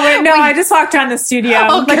 Oh wait, no, I just walked around the studio.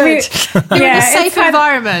 Oh, good. You're in a safe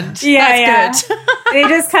environment. That's good. They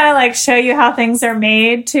just kind of like show you how things are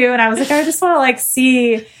made too, and I was like, I just want to like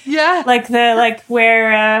see, like the like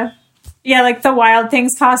where, like the Wild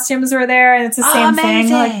Things costumes were there, and it's the same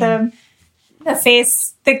thing. Like the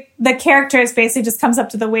face, the characters basically just comes up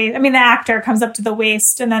to the waist. I mean, the actor comes up to the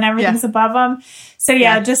waist, and then everything's above them. So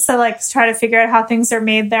just to like try to figure out how things are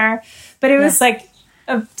made there. But it was like.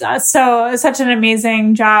 So it was such an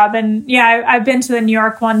amazing job. And I've been to the New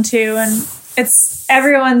York one too, and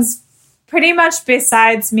everyone's pretty much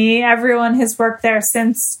besides me, everyone has worked there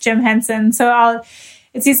since Jim Henson. So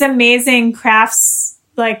it's these amazing crafts,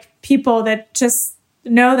 like people that just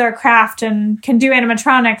know their craft and can do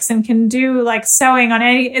animatronics and can do like sewing on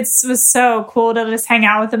it was so cool to just hang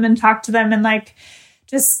out with them and talk to them and like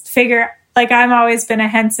just figure, like I've always been a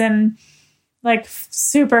Henson like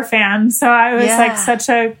super fan. So I was like such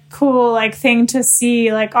a cool like thing to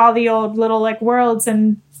see, like all the old little like worlds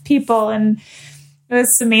and people, and it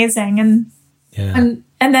was amazing. And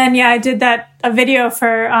then I did a video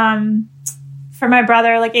for my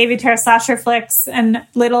brother, like Aviator Slasher Flicks, and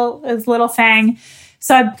Little Fang.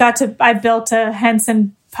 So I built a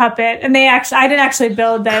Henson puppet, and I didn't actually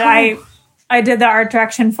build that. Cool. I did the art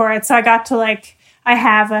direction for it. So I got to like, I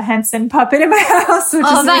have a Henson puppet in my house, which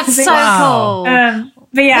is that's amazing. so cool.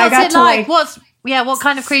 But yeah, what's I got it to like? What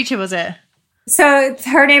kind of creature was it? So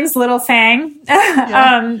her name's Little Fang.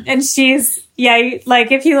 And she's,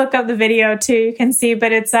 like if you look up the video too, you can see,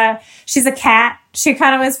 but she's a cat. She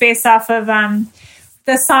kind of was based off of,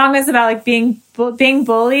 the song is about like being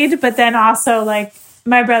bullied, but then also like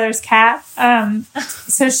my brother's cat.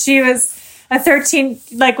 So she was a 13,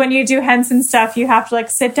 like when you do Henson stuff, you have to like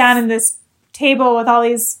sit down in this table with all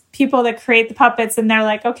these people that create the puppets, and they're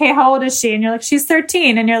like, okay, how old is she? And you're like, she's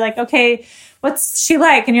 13. And you're like, okay, what's she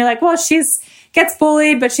like? And you're like, well, gets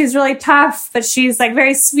bullied, but she's really tough, but she's like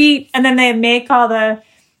very sweet. And then they make all the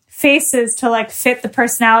faces to like fit the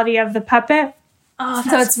personality of the puppet. Oh,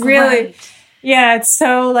 so it's really, it's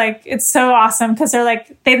so awesome, because they're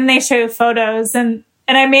like, they show you photos, and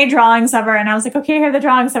I made drawings of her, and I was like, okay, here are the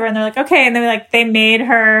drawings of her. And they're like, okay. And they made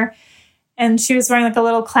her, and she was wearing like a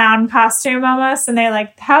little clown costume almost. And they're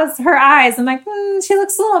like, how's her eyes? I'm like, she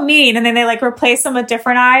looks a little mean. And then they like replace them with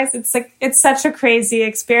different eyes. It's like, it's such a crazy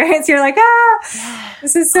experience. You're like,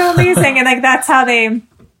 this is so amazing. And like, that's how they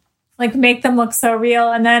like make them look so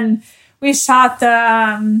real. And then we shot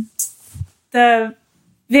the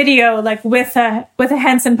video like with a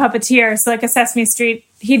Henson puppeteer. So like a Sesame Street,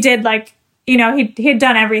 he did like, he had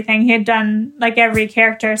done everything. He had done like every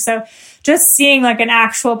character. So just seeing like an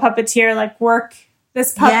actual puppeteer like work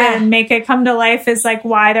this puppet and make it come to life is like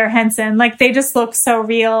why they're Henson. Like they just look so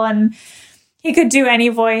real, and he could do any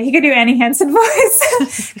voice. He could do any Henson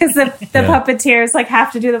voice, because the puppeteers like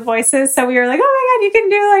have to do the voices. So we were like, oh my God, you can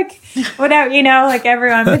do like whatever, like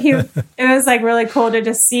everyone. But it was like really cool to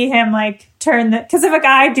just see him like turn because if a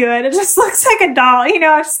guy do it, it just looks like a doll,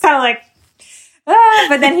 it's just kind of like,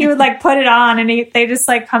 but then he would like put it on, and they just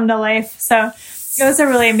like come to life. So it was a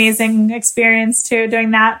really amazing experience too,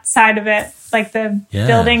 doing that side of it, like the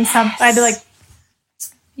building something. I had to like,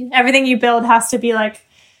 everything you build has to be like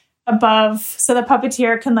above, so the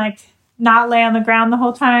puppeteer can like not lay on the ground the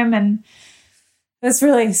whole time. And it was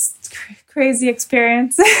really crazy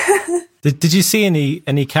experience. Did you see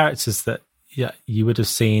any characters that you would have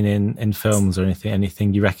seen in films or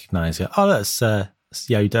anything you recognize? Oh, that's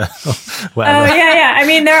Yoda or whatever. Oh yeah. I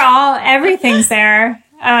mean, everything's there.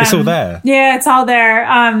 It's all there. Yeah, it's all there.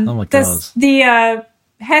 Oh my God. The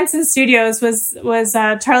Henson Studios was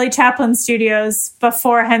Charlie Chaplin Studios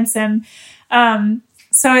before Henson.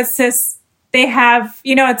 So it's this. They have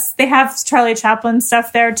they have Charlie Chaplin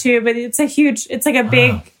stuff there too, but it's like a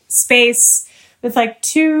big space with like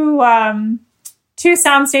two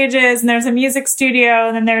sound stages, and there's a music studio,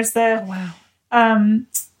 and then there's the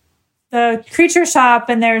creature shop,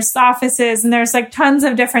 and there's offices, and there's like tons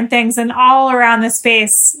of different things, and all around the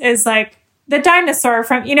space is like the dinosaur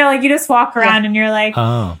from, like you just walk around and you're like,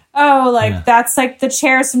 that's like the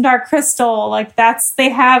chairs from Dark Crystal. Like they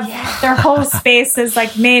have their whole space is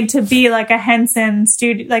like made to be like a Henson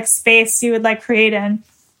studio, like space you would like create in.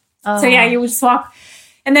 So you would just walk,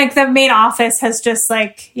 and like the main office has just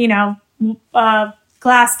like,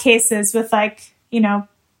 glass cases with like,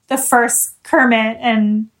 the first Kermit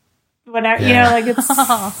and whatever, like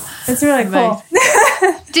it's really cool.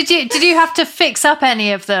 Did you have to fix up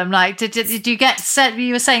any of them? Like, did you get set?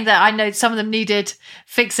 You were saying that I know some of them needed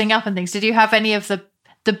fixing up and things. Did you have any of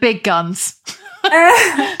the big guns?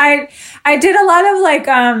 I did a lot of like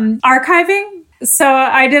archiving. So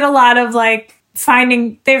I did a lot of like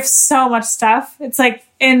finding. They have so much stuff. It's like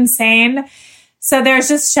insane. So there's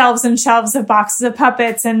just shelves and shelves of boxes of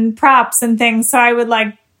puppets and props and things. So I would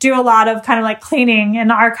like do a lot of kind of like cleaning and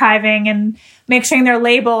archiving and make sure they're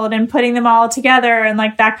labeled and putting them all together and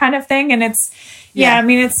like that kind of thing. And it's, I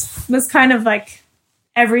mean, was kind of like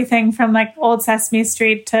everything from like old Sesame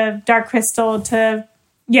Street to Dark Crystal to,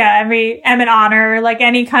 every Emmett Honor, like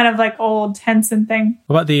any kind of like old Henson thing.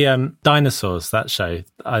 What about the dinosaurs, that show?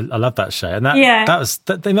 I love that show. And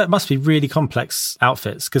they must be really complex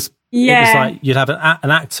outfits, because it was like you'd have an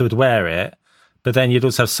actor would wear it, but then you'd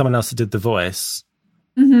also have someone else that did the voice.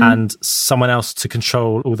 Mm-hmm. And someone else to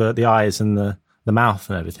control all the eyes and the mouth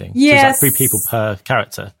and everything. Yes. So it's like 3 people per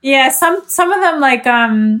character. Yeah, some of them like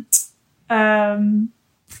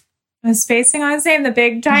was spacing on his name, the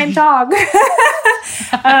big giant dog.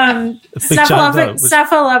 Snuffleupagus.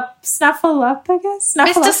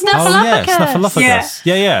 Mr.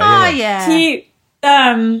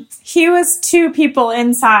 Snuffleupagus. He was 2 people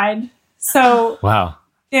inside. So wow.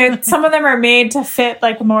 Some of them are made to fit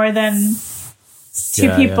like more than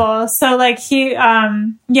 2 people. So like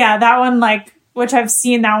that one, like, which I've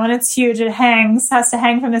seen, that one, it's huge. It has to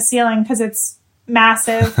hang from the ceiling because it's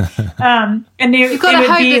massive. You've got to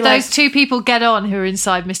hope that those 2 people get on who are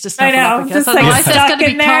inside Mr. Snuffleupagus. Otherwise, there's going to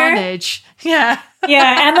be carnage. Yeah.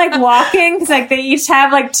 Yeah, and like walking, because like they each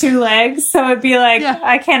have like 2 legs, so it'd be like,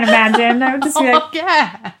 I can't imagine. I would just be like,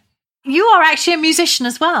 yeah. You are actually a musician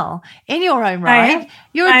as well, in your own right.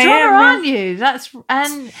 You're a drummer, aren't you?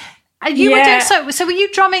 And you were doing so were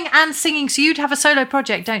you drumming and singing? So you'd have a solo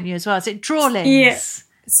project, don't you, as well? Is it Drawlings?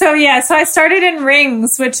 Yeah. So I started in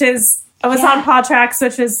Rings, which is I was on Paw Tracks,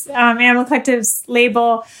 which is Animal Collective's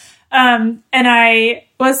label. And I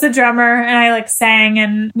was the drummer and I like sang,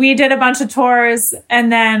 and we did a bunch of tours,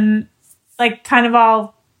 and then like kind of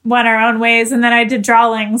all went our own ways. And then I did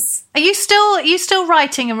Drawlings. Are you still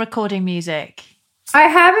writing and recording music? I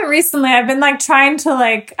haven't recently. I've been like trying to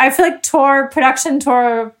like, I feel like production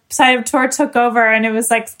tour side of tour took over, and it was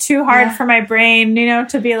like too hard for my brain,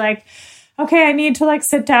 to be like, okay, I need to like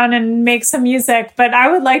sit down and make some music, but I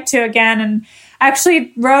would like to again. And I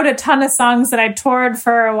actually wrote a ton of songs that I toured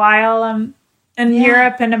for a while in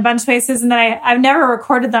Europe and a bunch of places, and then I've never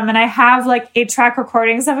recorded them, and I have like 8-track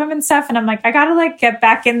recordings of them and stuff, and I'm like, I gotta like get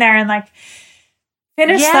back in there and like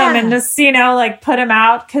finish them and just like put them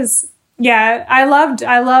out, because I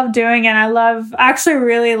love doing it. I actually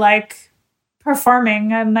really like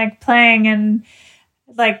performing and like playing, and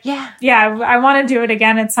like I want to do it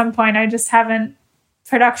again at some point. I just haven't.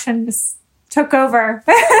 Production just took over.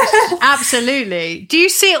 Absolutely. Do you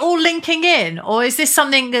see it all linking in, or is this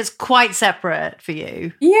something that's quite separate for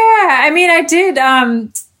you? Yeah, I mean, I did.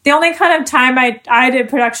 The only kind of time I did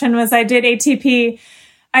production was I did ATP.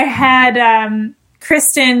 I had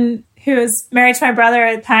Kristen, who was married to my brother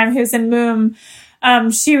at the time, who's in Moom.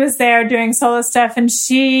 She was there doing solo stuff, and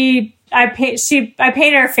I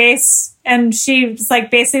painted her face, and she was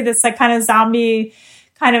like basically this like kind of zombie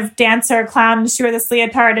kind of dancer clown. She wore this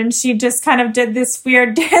leotard, and she just kind of did this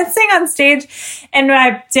weird dancing on stage. And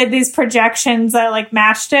I did these projections that like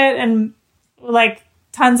matched it, and like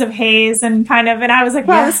tons of haze and and I was like,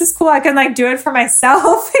 wow, this is cool. I can like do it for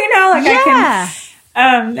myself, I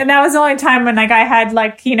can. And that was the only time when like I had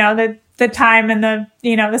like, the time and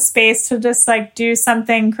the space to just like do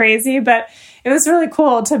something crazy. But it was really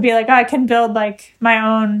cool to be like, I can build like my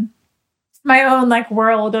own like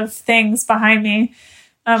world of things behind me,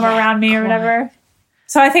 around me or whatever.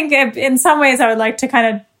 So I think in some ways I would like to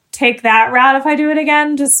kind of take that route if I do it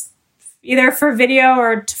again, just either for video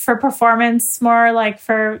or for performance, more like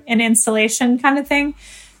for an installation kind of thing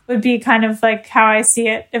would be kind of like how I see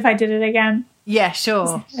it if I did it again. Yeah,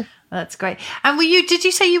 sure. That's great. And did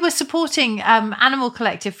you say you were supporting Animal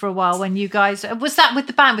Collective for a while when you guys, was that with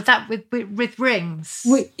the band, with Rings?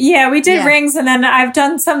 We did Rings, and then I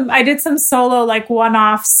did some solo like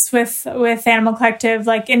one-offs with Animal Collective,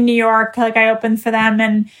 like in New York, like I opened for them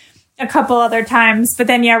and a couple other times, but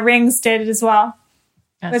then Rings did it as well.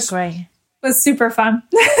 That's great. Was super fun.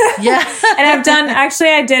 Yeah. And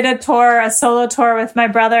I did a solo tour with my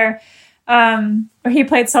brother, where he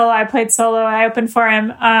played solo, I played solo. I opened for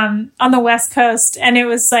him on the West Coast, and it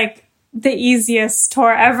was like the easiest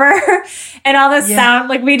tour ever. And all the sound,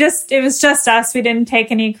 like it was just us. We didn't take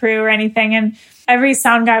any crew or anything. And every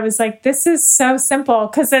sound guy was like, this is so simple,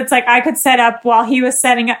 because it's like I could set up while he was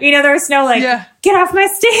setting up. There was no like, get off my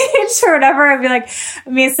stage or whatever. It'd be like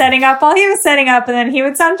me setting up while he was setting up, and then he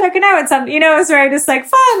would sound check, and I would sound, it was very just like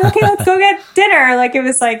fun. Okay, let's go get dinner. Like it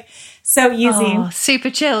was like so easy. Oh, super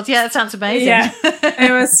chilled. Yeah, that sounds amazing. Yeah.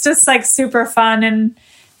 It was just like super fun. And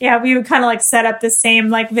we would kind of like set up the same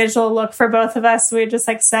like visual look for both of us. We'd just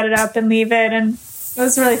like set it up and leave it. And it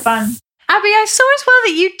was really fun. Abby, I saw as well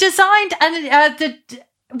that you designed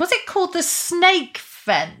was it called the Snake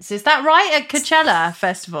Fence? Is that right? At Coachella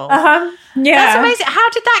Festival? Yeah. That's amazing. How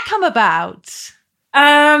did that come about?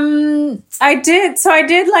 I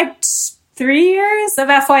did like 3 years of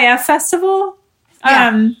FYF Festival.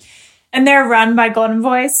 And they're run by Golden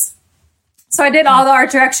Voice. So I did all the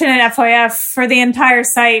art direction at FYF for the entire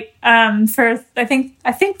site for I think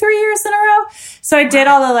 3 years in a row. So I did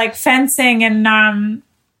all the like fencing and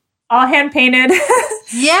all hand painted.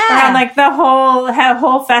 Around like the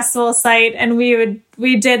whole festival site. And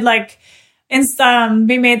we did like we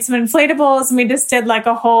made some inflatables, and we just did like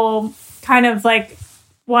a whole kind of like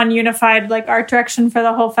one unified like art direction for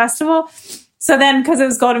the whole festival. So then, because it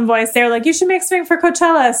was Golden Voice, they were like, you should make something for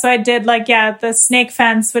Coachella. So I did the snake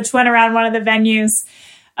fence, which went around one of the venues,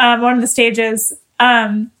 one of the stages.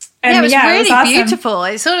 And it was really it was awesome. beautiful.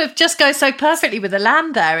 It sort of just goes so perfectly with the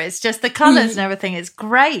land there. It's just the colors and everything. It's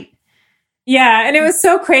great. Yeah. And it was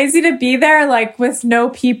so crazy to be there, like with no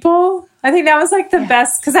people. I think that was like the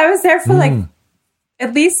best, because I was there for like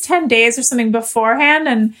at least 10 days or something beforehand.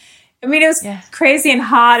 And I mean, it was crazy and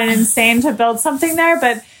hot and insane to build something there,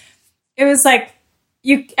 but it was like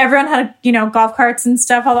everyone had, golf carts and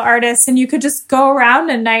stuff, all the artists, and you could just go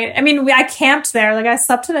around at night. I mean, I camped there. Like I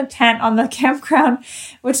slept in a tent on the campground,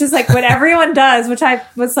 which is like what everyone does, which I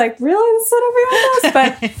was like, really? This is what everyone does?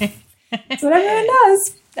 But it's what everyone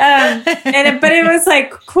does. But it was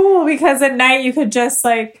like cool because at night you could just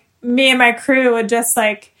like, me and my crew would just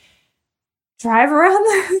like drive around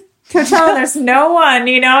the Coachella and there's no one,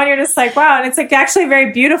 and you're just like, wow. And it's like actually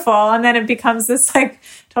very beautiful. And then it becomes this like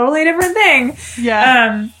totally different thing.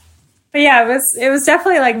 Yeah. But yeah, it was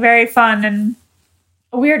definitely like very fun and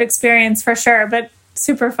a weird experience for sure, but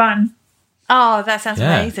super fun. Oh, that sounds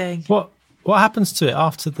amazing. What happens to it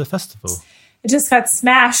after the festival? It just got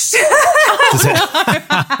smashed. Does it?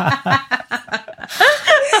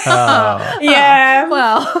 Yeah.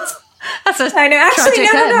 Well, that's a I know. Actually,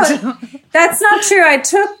 no. That's not true. I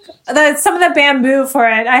took some of the bamboo for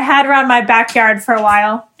it. I had around my backyard for a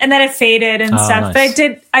while, and then it faded and stuff. Nice.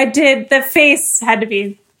 But I did. The face had to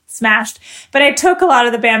be smashed, but I took a lot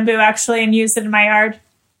of the bamboo actually and used it in my yard.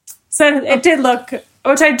 So it did look.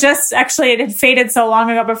 Which it had faded so long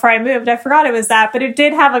ago before I moved. I forgot it was that, but it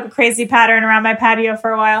did have like a crazy pattern around my patio for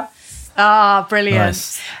a while. Ah, brilliant.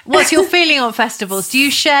 Nice. What's your feeling on festivals? Do you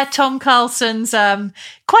share Tom Carlson's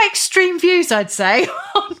quite extreme views, I'd say,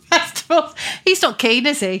 on festivals? He's not keen,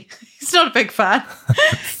 is he? He's not a big fan.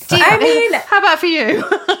 How about for you?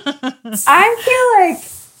 I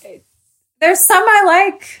feel like there's some I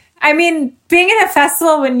like. I mean, being in a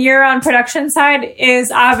festival when you're on production side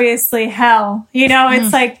is obviously hell.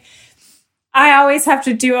 It's like I always have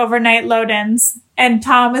to do overnight load-ins, and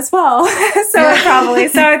Tom as well. So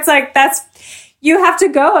it's like you have to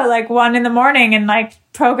go at like 1 a.m. and like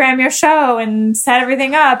program your show and set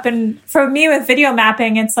everything up. And for me with video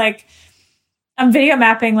mapping, it's like I'm video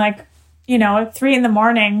mapping like, at 3 a.m,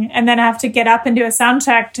 and then I have to get up and do a sound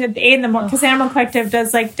check at 8 a.m. because Animal Collective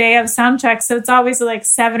does like day of sound checks. So it's always like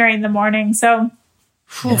 7 or 8 a.m. So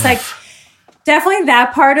it's like definitely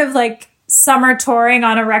that part of like summer touring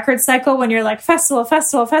on a record cycle when you're like festival.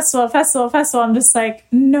 I'm just like,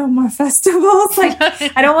 no more festivals. Like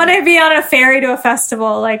I don't want to be on a ferry to a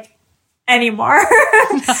festival like anymore.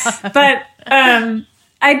 But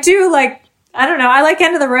I do like, I don't know. I like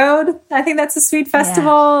End of the Road. I think that's a sweet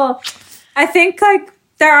festival. Yeah. I think like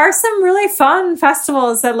there are some really fun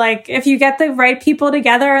festivals that like if you get the right people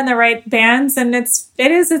together and the right bands, and it's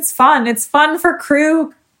fun. It's fun for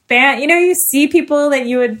crew band. You see people that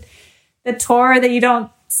the tour that you don't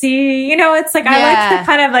see. It's like I like the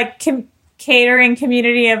kind of like catering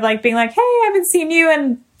community of like being like, hey, I haven't seen you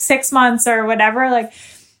in 6 months or whatever. Like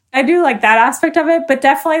I do like that aspect of it, but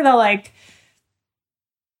definitely the like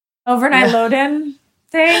overnight load-in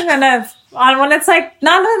thing and when it's like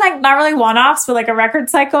not really one-offs, but like a record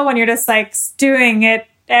cycle when you're just like doing it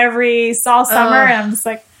all summer, and I'm just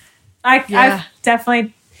like I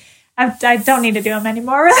definitely I don't need to do them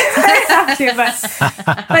anymore. I have to,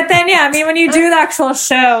 but then I mean when you do the actual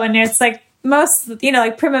show and it's like most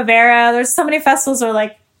like Primavera, there's so many festivals where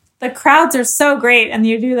like the crowds are so great, and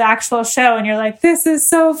you do the actual show and you're like, this is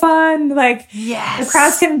so fun. Like the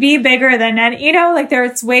crowds can be bigger than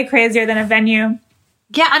it's way crazier than a venue.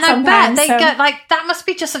 Yeah, and I bet they get like that must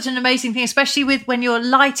be just such an amazing thing, especially with when you're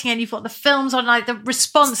lighting and you've got the films on, like the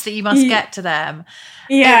response that you must get to them.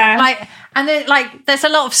 Yeah, there's a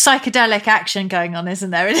lot of psychedelic action going on, isn't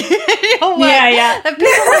there? Yeah. And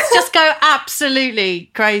people must just go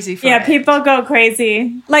absolutely crazy for it. Yeah, people go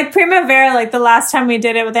crazy. Like Primavera, like the last time we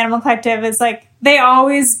did it with Animal Collective, is like they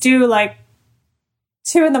always do like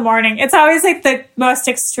 2 a.m. It's always like the most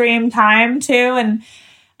extreme time too, and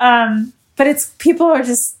but it's people are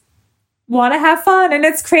just want to have fun, and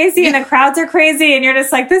it's crazy, and the crowds are crazy, and you're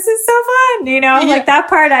just like, this is so fun, like that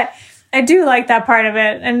part. I do like that part of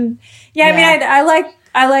it, and I mean, I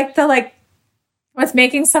like the like with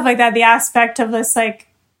making stuff like that, the aspect of this like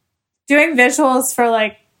doing visuals for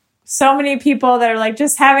like so many people that are like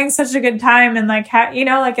just having such a good time, and like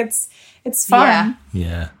like it's fun.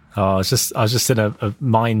 Yeah. Oh, I was just in a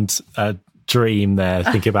mind dream there,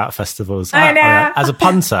 thinking about festivals. I know. As a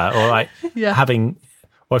punter, or like having,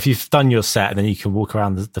 or if you've done your set, and then you can walk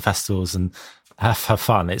around the festivals and have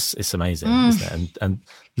fun. It's amazing, isn't it? And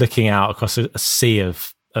looking out across a sea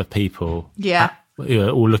of of people. Yeah. Who are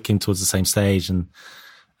all looking towards the same stage,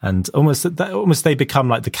 and almost they become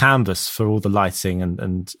like the canvas for all the lighting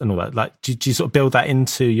and all that. Like, do you sort of build that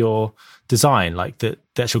into your design? Like the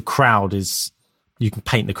actual crowd is, you can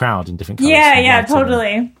paint the crowd in different colors. Yeah,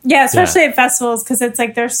 totally. Yeah, especially at festivals, because it's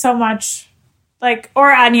like there's so much, like,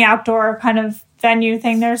 or any outdoor kind of venue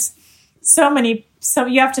thing. There's so many, so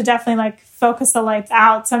you have to definitely like focus the lights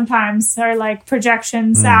out sometimes, or like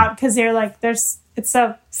projections out, because you're like it's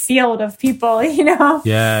a field of people, you know?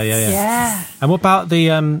 Yeah. And what about the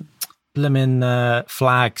blimmin'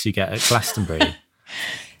 flags you get at Glastonbury?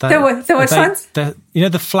 The which ones? You know,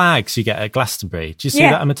 the flags you get at Glastonbury. Do you see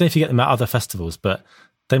that? I mean, I don't know if you get them at other festivals, but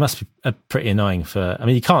they must be pretty annoying for... I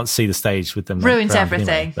mean, you can't see the stage with them. Ruins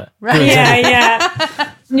everything. Ruins everything.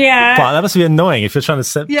 Yeah. But that must be annoying if you're trying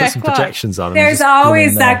to put some projections on. There's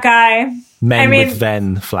always that guy. With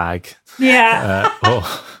Venn flag. Yeah. Or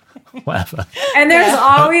whatever. And there's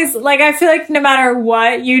always, like, I feel like no matter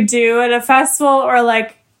what you do at a festival or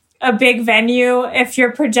like a big venue, if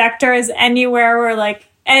your projector is anywhere where like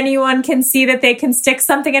anyone can see that they can stick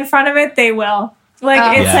something in front of it, they will.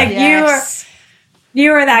 Like, it's like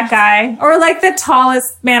you are that guy. Or like the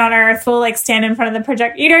tallest man on earth will like stand in front of the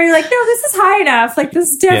projector. You know, you're like, no, this is high enough. Like,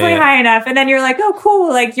 this is definitely high enough. And then you're like, oh, cool.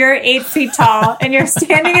 Like, you're 8 feet tall and you're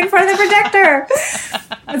standing in front of the projector.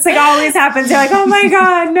 It's like always happens. You're like, oh my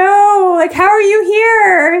God, no. Like, how are you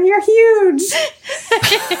here? You're huge.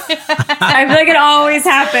 I feel like it always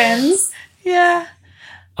happens. Yeah.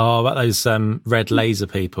 Oh, about those red laser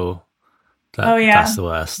people. That's the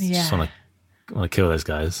worst. Yeah. Just want to kill those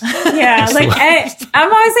guys. Yeah, like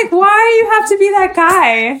I'm always like, why do you have to be that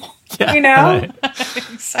guy? Yeah, you know?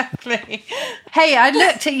 Exactly. Hey, I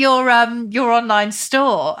looked at your online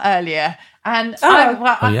store earlier, and I'm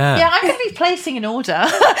going to be placing an order.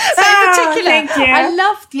 So in particular, thank you. I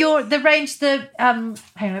loved the range. Hang on,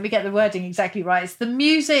 let me get the wording exactly right. It's the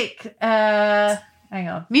music. Hang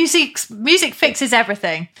on. Music fixes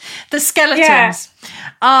everything. The skeletons. Yeah.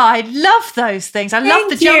 I love those things. I love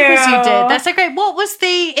the jumpers you did. They're so great. What was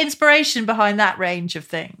the inspiration behind that range of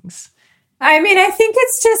things? I mean, I think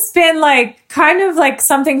it's just been like kind of like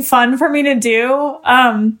something fun for me to do.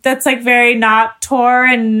 That's like very not tour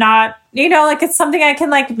and not, you know, like it's something I can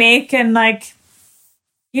like make and like,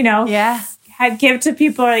 you know, give to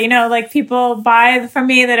people, or, you know, like people buy from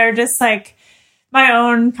me that are just like my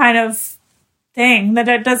own kind of thing, that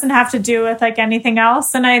it doesn't have to do with like anything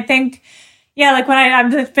else. And I think, like when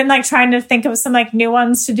I've just been like trying to think of some like new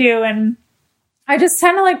ones to do, and I just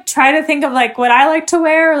kind of like try to think of like what I like to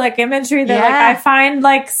wear, like imagery that like I find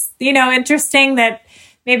like, you know, interesting that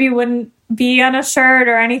maybe wouldn't be on a shirt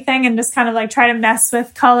or anything, and just kind of like try to mess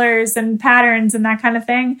with colors and patterns and that kind of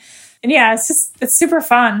thing. And it's super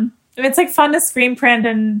fun. It's like fun to screen print,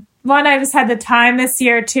 and I just had the time this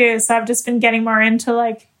year too, so I've just been getting more into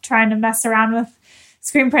like trying to mess around with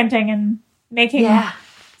screen printing and making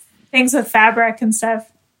things with fabric and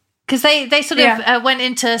stuff. Because they sort of went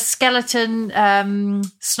into skeleton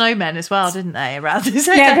snowmen as well, didn't they? Around this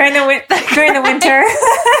during the winter.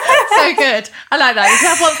 So good. I like that. You can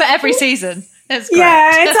have one for every season. It's great.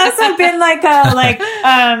 Yeah, it's also been like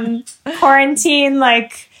a quarantine,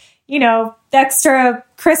 like, you know, extra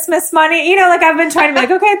Christmas money. You know, like I've been trying to be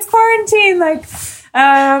like, okay, it's quarantine, like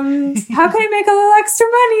how can I make a little extra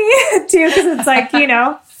money too? Because it's like, you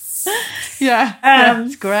know,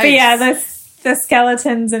 it's great. But the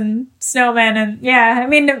skeletons and snowmen, and I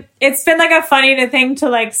mean, it's been like a funny thing to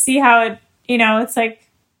like see how it, you know, it's like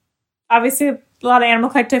obviously a lot of Animal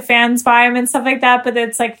Collective fans buy them and stuff like that, but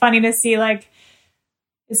it's like funny to see like,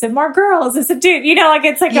 is it more girls? Is it dude? You know, like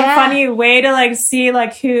it's like a funny way to like see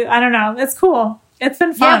like who, I don't know. It's cool. It's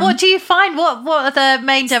been fun. Yeah, what do you find? What are the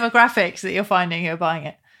main demographics that you're finding who are buying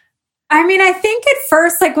it? I mean, I think at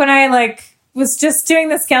first, like when I like was just doing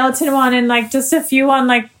the skeleton one and like just a few on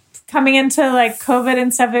like coming into like COVID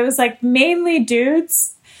and stuff, it was like mainly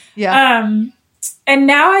dudes. Yeah. And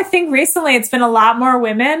now I think recently it's been a lot more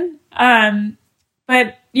women.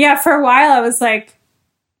 But yeah, for a while I was like,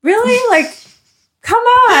 really? Like, come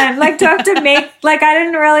on. Like, do I have to make, like, I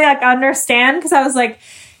didn't really like understand, because I was like,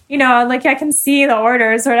 you know, like I can see the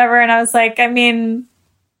orders or whatever. And I was like, I mean,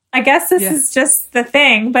 I guess this is just the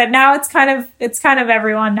thing. But now it's kind of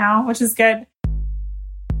everyone now, which is good.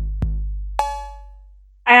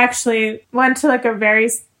 I actually went to like a very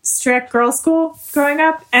strict girls' school growing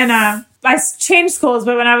up, and I changed schools.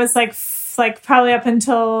 But when I was like probably up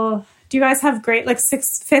until, do you guys have grade like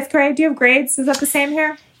 6th, 5th grade? Do you have grades? Is that the same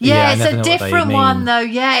here? Yeah, it's a different one though.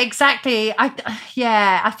 Yeah, exactly.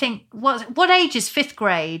 I think what age is 5th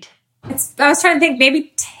grade? I was trying to think,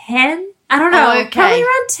 maybe 10. I don't know. Oh, okay. Probably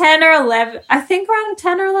around 10 or 11. I think around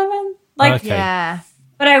 10 or 11. Like, Okay. Yeah.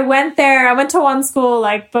 but I went there. I went to one school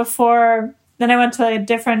like before. Then I went to a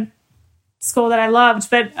different school that I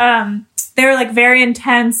loved. But they were like very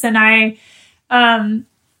intense, and I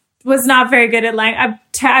was not very good at language.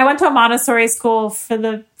 I went to a Montessori school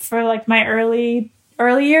for like my early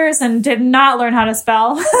years and did not learn how to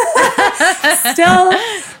spell.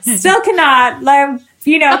 still cannot. Like,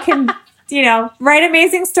 write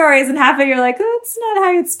amazing stories, and half of you're like, oh, that's not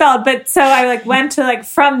how it's spelled. But so I like went to like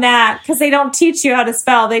from that, because they don't teach you how to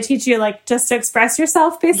spell. They teach you like just to express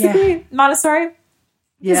yourself, basically. Montessori.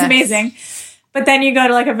 Yes. It's amazing. But then you go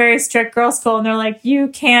to like a very strict girls' school, and they're like, you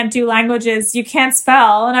can't do languages, you can't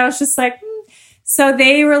spell. And I was just like, So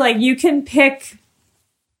they were like, you can pick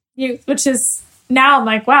you, which is now I'm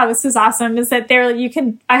like, wow, this is awesome. Is that they're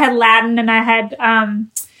I had Latin and I had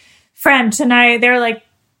French, and they're like,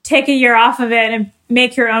 take a year off of it and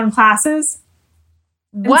make your own classes.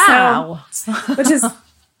 Wow. Which is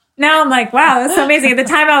now I'm like, wow, that's so amazing. At the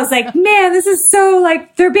time I was like, man, this is so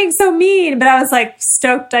like, they're being so mean. But I was like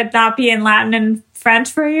stoked I'd not be in Latin and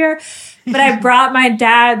French for a year. But I brought my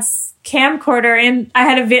dad's camcorder and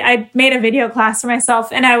I made a video class for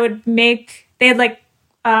myself, and I would they had like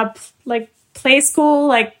play school,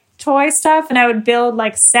 like toy stuff. And I would build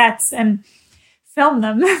like sets and film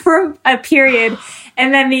them for a period.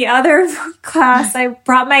 And then the other class, I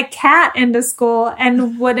brought my cat into school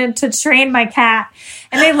and wanted to train my cat.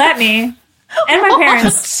 And they let me. And my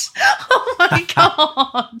parents. Oh my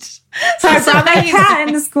God. So I brought my cat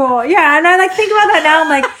into school. Yeah. And I like think about that now. I'm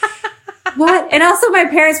like, what? And also my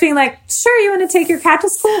parents being like, sure, you want to take your cat to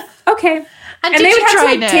school? Okay. And did you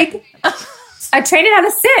train it? I trained it how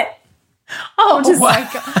to sit. Oh my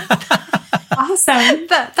God. Awesome.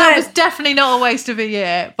 That was definitely not a waste of a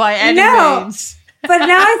year by any means. But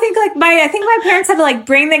now I think like my parents had to like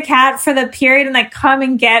bring the cat for the period and like come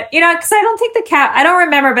and get, because I don't think the cat, I don't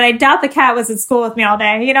remember, but I doubt the cat was at school with me all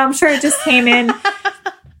day. I'm sure it just came in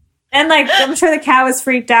and like, I'm sure the cat was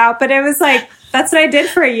freaked out, but it was like, that's what I did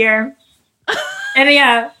for a year. And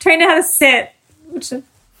yeah, trained it how to sit, which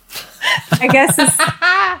I guess is.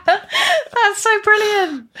 That's so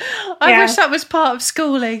brilliant. I wish that was part of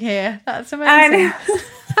schooling here. That's amazing.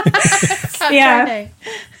 Yeah. Training.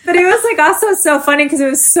 But it was like also so funny because it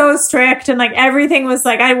was so strict and like everything was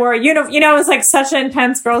like I wore it was like such an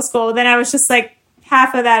intense girls' school. Then I was just like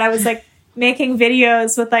half of that I was like making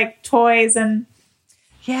videos with like toys and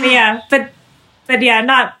but yeah,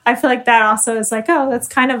 not. I feel like that also is like, oh, that's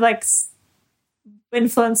kind of like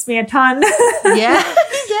influenced me a ton. Yeah,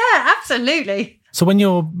 absolutely. So when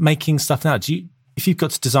you're making stuff now, if you've got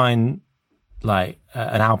to design like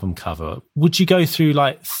an album cover, would you go through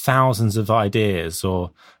like thousands of ideas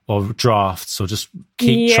or drafts or just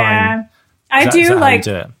keep trying? I do. Is that like,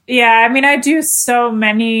 how you do it? Yeah, I mean, I do so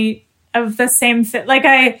many of the same thing. Like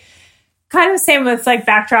I kind of same with like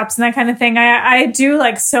backdrops and that kind of thing. I do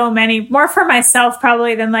like so many more for myself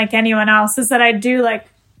probably than like anyone else, is that I do like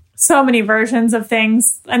so many versions of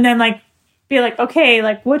things and then like be like, okay,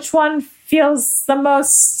 like which one feels the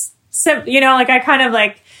most like I kind of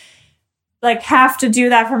like have to do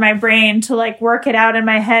that for my brain to like work it out in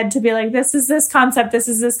my head to be like, this is this concept,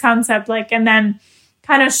 like, and then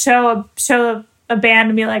kind of show a band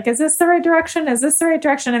and be like, is this the right direction?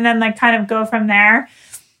 And then like kind of go from there.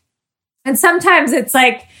 And sometimes it's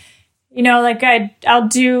like, like I'll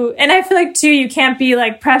do, and I feel like too, you can't be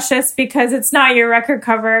like precious because it's not your record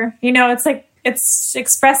cover, it's like, it's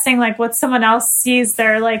expressing like what someone else sees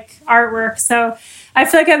their like artwork. So I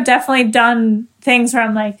feel like I've definitely done things where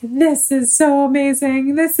I'm like, this is so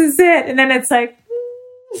amazing. This is it. And then it's like,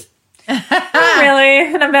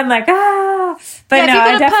 really? And I've been like, But yeah, no, have you got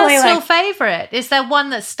I a definitely personal favorite? Is there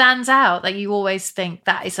one that stands out that you always think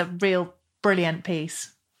that is a real brilliant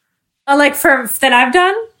piece? Like that I've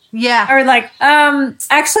done? Yeah. Or like,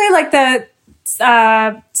 actually like so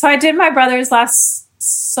I did my brother's last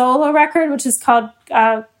solo record, which is called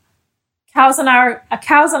Cows in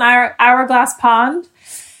Hourglass Pond.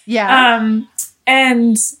 Yeah.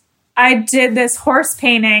 And I did this horse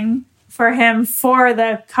painting for him for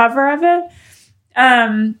the cover of it.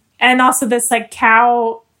 And also this like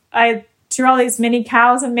cow, I drew all these mini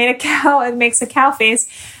cows and made a cow. It makes a cow face.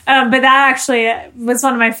 But that actually was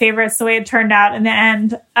one of my favorites, the way it turned out in the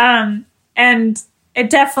end. And it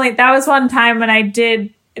definitely, that was one time when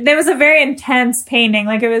there was a very intense painting.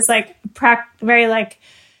 Like it was like very like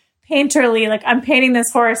painterly, like I'm painting this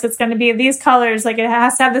horse. It's going to be these colors. Like it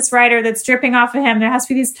has to have this rider that's dripping off of him. There has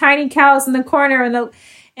to be these tiny cows in the corner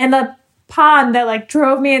and the pond that like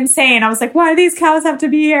drove me insane. I was like, why do these cows have to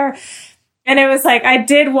be here? And it was like, I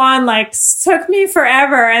did one, like, took me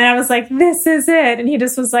forever. And I was like, this is it. And he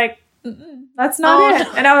just was like, that's not it.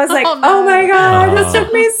 And I was like, oh my God, this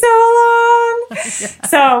took me so long.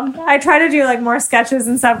 So I try to do like more sketches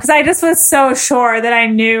and stuff because I just was so sure that I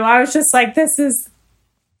knew. I was just like, this is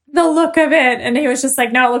the look of it. And he was just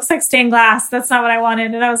like, no, it looks like stained glass. That's not what I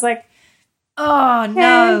wanted. And I was like, oh, okay.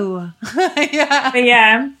 No. But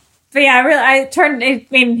yeah,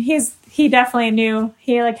 he definitely knew.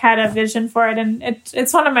 He like had a vision for it. And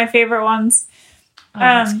it's one of my favorite ones.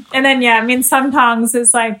 And then, Sung Tongs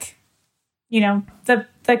is like, the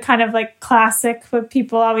kind of like classic what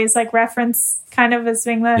people always like reference kind of as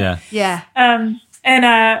being the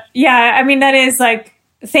that is like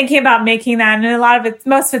thinking about making that, and a lot of it,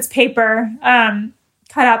 most of it's paper,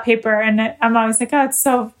 cut out paper, and I'm always like, oh,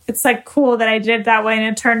 it's like cool that I did it that way and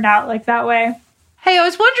it turned out like that way. Hey, I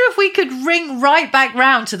was wondering if we could ring right back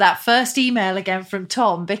round to that first email again from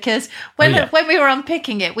Tom, because when we were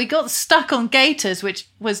unpicking it, we got stuck on gators, which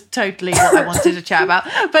was totally what I wanted to chat about.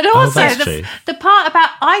 But also the part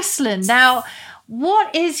about Iceland. Now,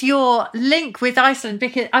 what is your link with Iceland?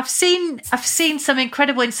 Because I've seen some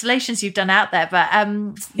incredible installations you've done out there, but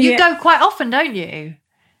you go quite often, don't you?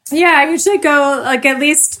 Yeah, I usually go I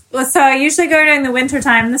usually go during the winter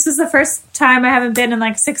time. This is the first time I haven't been in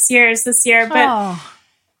like 6 years this year, but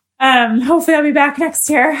hopefully I'll be back next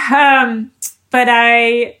year.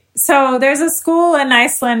 So there's a school in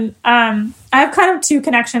Iceland. I have kind of two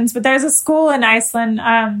connections, but there's a school in Iceland,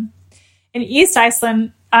 in East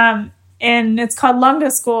Iceland, and it's called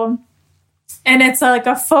Lungda School. And it's like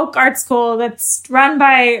a folk art school that's run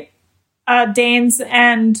by Danes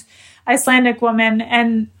and Icelandic woman.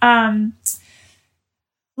 And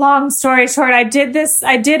long story short, I did a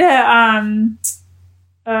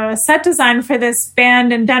set design for this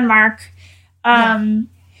band in Denmark,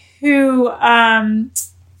 who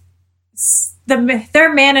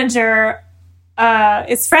their manager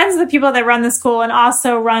is friends with the people that run the school and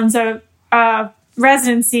also runs a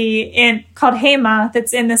residency called Hema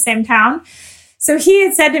that's in the same town. So he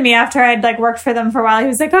had said to me after I'd like worked for them for a while, he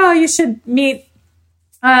was like, oh, you should meet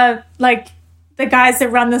like the guys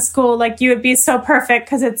that run the school. Like, you would be so perfect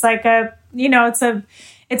because it's like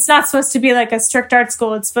it's not supposed to be like a strict art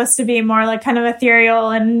school. It's supposed to be more like kind of ethereal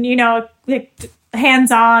and, like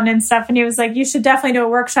hands-on and stuff. And he was like, you should definitely do a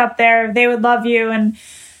workshop there. They would love you. And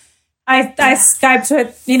I Skyped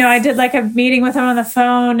with, I did like a meeting with them on the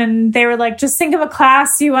phone, and they were like, just think of a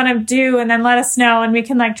class you want to do and then let us know and we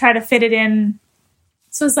can like try to fit it in.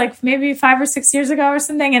 So it was like maybe 5 or 6 years ago or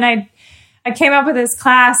something. And I came up with this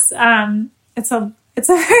class. It's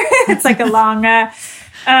like a long,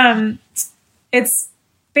 it's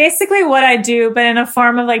basically what I do, but in a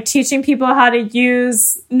form of like teaching people how to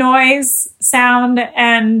use noise, sound,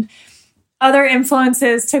 and other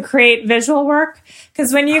influences to create visual work.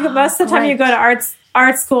 Because when most of the time you go to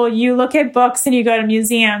art school, you look at books and you go to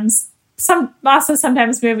museums.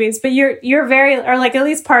 Sometimes movies, but you're very, or like at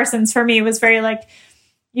least Parsons for me was very like,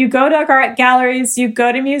 you go to art galleries, you go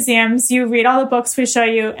to museums, you read all the books we show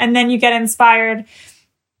you, and then you get inspired.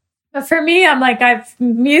 But for me, I'm like,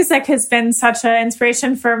 music has been such an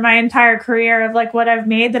inspiration for my entire career of like what I've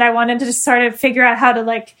made, that I wanted to just sort of figure out how to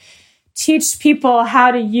like teach people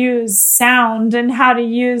how to use sound and how to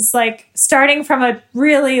use like starting from a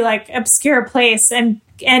really like obscure place and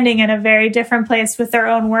ending in a very different place with their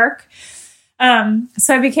own work.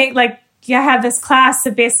 So I became like, I have this class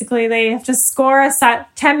that basically they have to score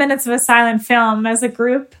 10 minutes of a silent film as a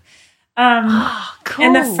group. Cool.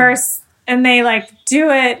 And they like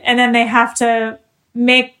do it, and then they have to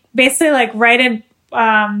basically like write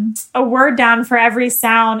a word down for every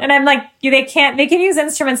sound. And I'm like, they can use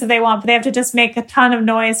instruments if they want, but they have to just make a ton of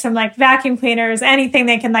noise from like vacuum cleaners, anything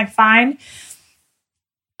they can like find.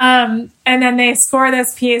 And then they score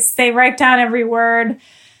this piece, they write down every word,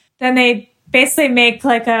 then they basically make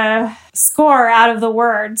like a score out of the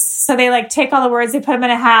words. So they like take all the words, they put them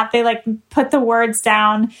in a hat, they like put the words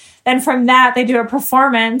down. Then from that, they do a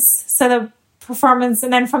performance. So the performance,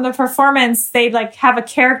 and then from the performance, they like have a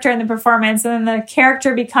character in the performance, and then the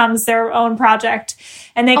character becomes their own project.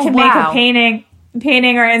 And they can make a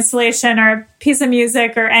painting or installation or a piece of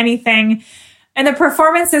music or anything. And the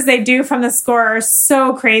performances they do from the score are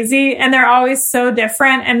so crazy, and they're always so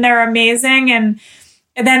different, and they're amazing.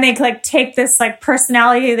 And then they like take this like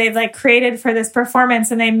personality they've like created for this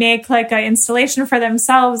performance, and they make like an installation for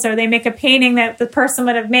themselves, or they make a painting that the person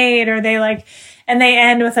would have made, or they like, and they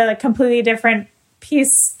end with a like completely different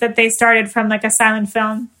piece that they started from like a silent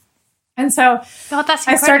film. And so God, that's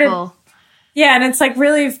incredible. Yeah, and it's like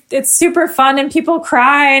really, it's super fun and people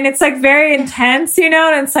cry and it's like very intense, you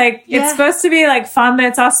know, and it's like, it's supposed to be like fun, but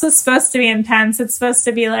it's also supposed to be intense. It's supposed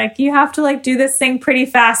to be like, you have to like do this thing pretty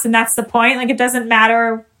fast and that's the point. Like it doesn't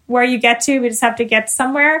matter where you get to, we just have to get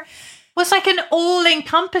somewhere. Well, it's like an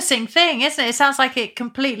all-encompassing thing, isn't it? It sounds like it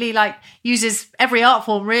completely like uses every art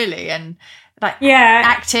form really, and like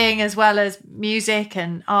acting as well as music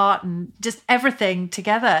and art and just everything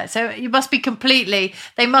together. So you must be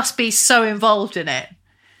they must be so involved in it.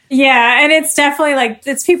 Yeah, and it's definitely like,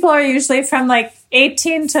 it's people are usually from like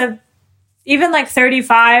 18 to even like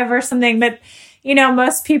 35 or something, but you know,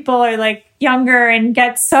 most people are like younger and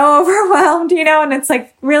get so overwhelmed, you know, and it's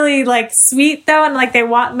like really like sweet though, and like they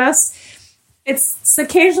want it's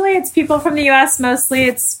occasionally it's people from the US, mostly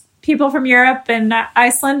it's people from Europe and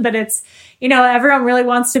Iceland, but it's, you know, everyone really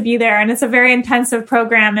wants to be there, and it's a very intensive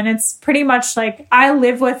program, and it's pretty much like I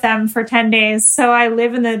live with them for 10 days. So I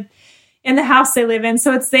live in the house they live in.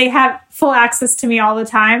 So they have full access to me all the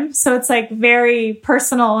time. So it's like very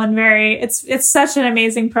personal and it's such an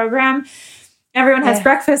amazing program. Everyone has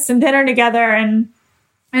breakfast and dinner together, and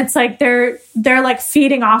it's like they're like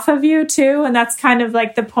feeding off of you too. And that's kind of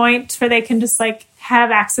like the point where they can just like have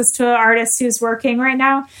access to an artist who's working right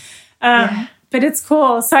now. But it's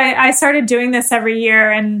cool. So I started doing this every year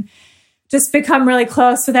and just become really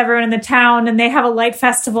close with everyone in the town. And they have a light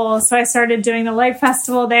festival. So I started doing the light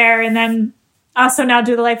festival there, and then also now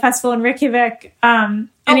do the light festival in Reykjavik.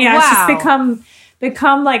 It's just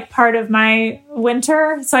become like part of my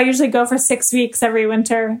winter. So I usually go for 6 weeks every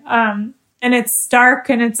winter. And it's dark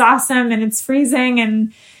and it's awesome and it's freezing.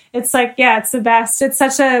 And it's like, it's the best. It's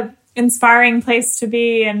such a inspiring place to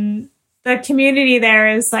be. And the community there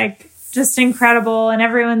is like just incredible. And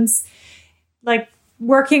everyone's like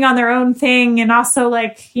working on their own thing, and also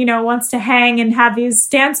like, you know, wants to hang and have these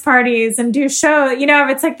dance parties and do show, you know,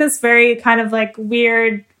 it's like this very kind of like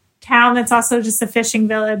weird town that's also just a fishing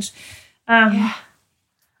village.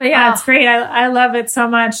 But it's great. I love it so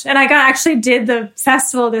much. And I actually did the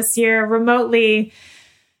festival this year remotely,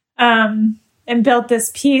 and built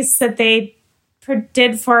this piece that they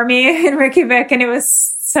did for me in Reykjavik. And it was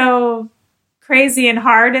so crazy and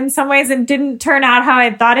hard in some ways, and didn't turn out how I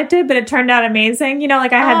thought it did, but it turned out amazing. You know,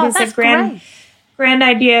 like I had these like grand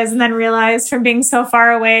ideas, and then realized from being so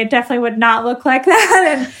far away, it definitely would not look like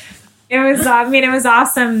that. And it was, it was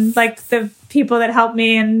awesome. Like the people that helped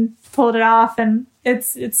me and pulled it off, and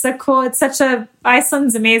it's so cool. It's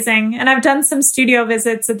Iceland's amazing. And I've done some studio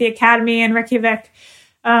visits at the Academy in Reykjavik,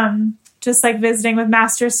 just like visiting with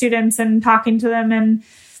master students and talking to them. And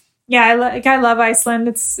I love Iceland.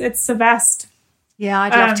 It's the best. Yeah,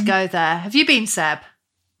 I'd love to go there. Have you been, Seb?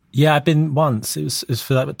 Yeah, I've been once. It was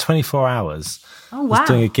for like 24 hours. Oh, wow. I was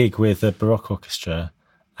doing a gig with a Baroque orchestra,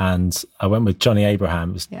 and I went with Johnny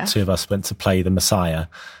Abraham. Two of us went to play the Messiah.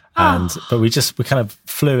 But we kind of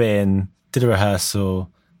flew in, did a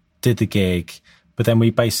rehearsal, did the gig, but then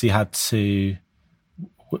we basically had to,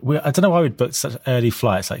 I don't know why we'd booked such early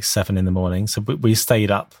flights, like 7 a.m. So we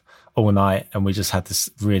stayed up all night, and we just had this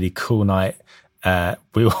really cool night.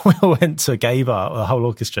 We all went to a gay bar, the whole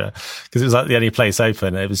orchestra, because it was like the only place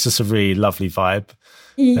open. It was just a really lovely vibe.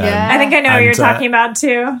 Yeah, I think I know what you're talking about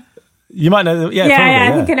too. You might know. I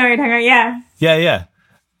think I know what you're talking about. Yeah.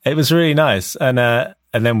 It was really nice, and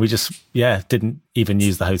then we just didn't even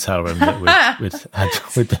use the hotel room that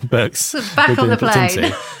we'd been booked. So back on the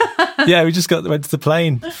plane. We just went to the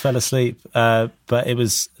plane, fell asleep. But it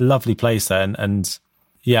was a lovely place there, and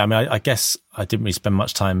I guess I didn't really spend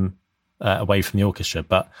much time away from the orchestra,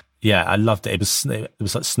 but I loved it. It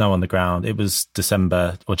was like snow on the ground. It was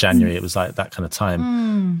December or January. It was like that kind of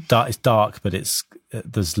time. It's dark, but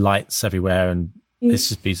there's lights everywhere, and it's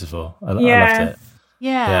just beautiful. I loved it.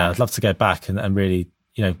 Yeah, I'd love to go back and really,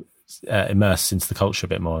 immerse into the culture a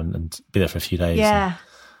bit more and be there for a few days. Yeah,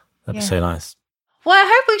 that'd be so nice. Well, I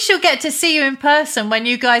hope we shall get to see you in person when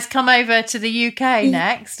you guys come over to the UK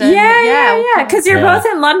next. And because you're both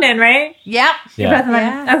in London, right? Yep. You're both in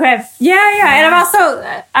London. Okay. Yeah.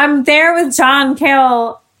 And I'm there with John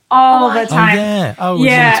Cale all the time. We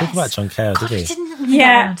didn't talk about John Cale, did we?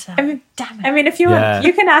 I mean, if you want,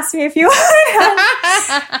 you can ask me if you want.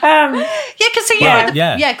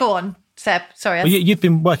 Go on, Seb. Sorry. Well, you've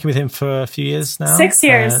been working with him for a few years now. 6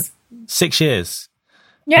 years. 6 years.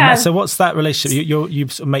 Yeah. So what's that relationship? You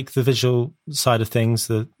sort of make the visual side of things,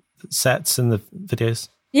 the sets and the videos?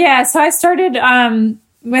 Yeah. So I started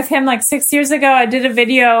with him like 6 years ago. I did a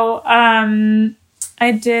video. I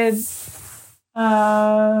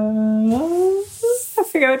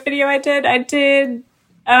forget what video I did. I did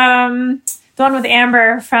the one with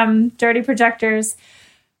Amber from Dirty Projectors.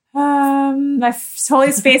 I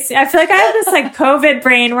totally spaced. I feel like I have this like COVID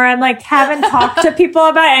brain where I'm like haven't talked to people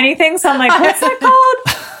about anything. So I'm like, what's that called?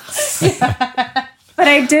 But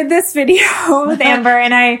I did this video with Amber,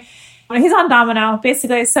 and he's on Domino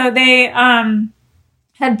basically. So they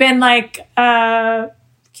had been like, can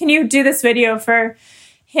you do this video for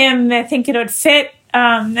him? I think it would fit.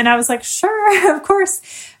 And I was like, sure, of course.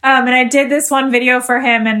 And I did this one video for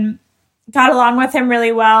him and got along with him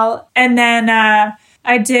really well. And then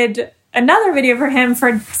I did another video for him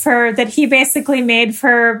for that he basically made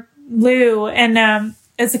for Lou, and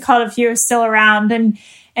it's called If You Were Still Around, and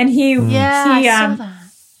he I saw that.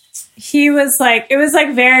 He was like, it was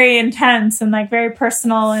like very intense and like very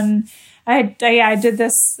personal, and I did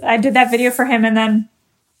that video for him, and then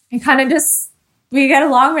it kind of just, we got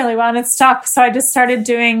along really well and it stuck. So I just started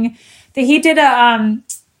doing he did a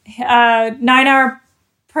 9-hour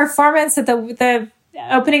performance at the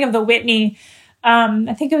opening of the Whitney.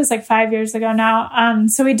 I think it was like 5 years ago now.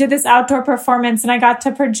 So we did this outdoor performance, and I got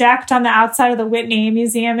to project on the outside of the Whitney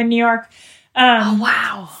Museum in New York. Oh,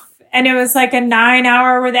 wow. And it was like a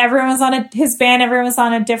 9-hour where everyone was his band, everyone was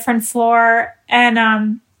on a different floor.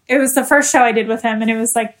 And it was the first show I did with him, and it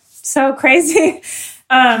was like so crazy.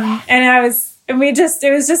 And it was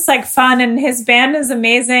just like fun, and his band is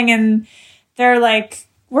amazing, and they're like,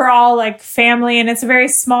 we're all like family, and it's a very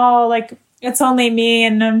small, like it's only me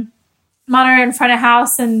and monitor in front of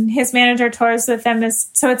house, and his manager tours with them,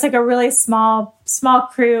 so it's like a really small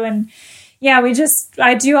crew. And yeah,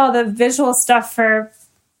 I do all the visual stuff for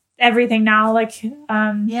everything now. Like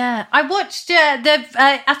I watched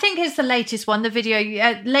I think it's the latest one, the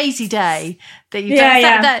video Lazy Day that you've done.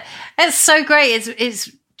 That it's so great. It's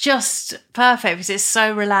just perfect because it's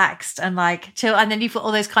so relaxed and like chill, and then you've got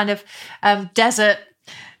all those kind of desert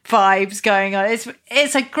vibes going on.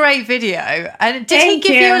 It's a great video. And did he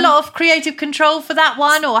give you a lot of creative control for that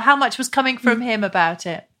one, or how much was coming from him about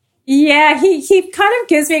it? Yeah, he kind of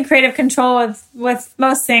gives me creative control with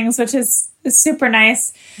most things, which is super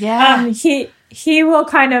nice. Yeah. He will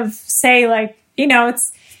kind of say like,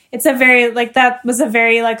 it's a very like, that was a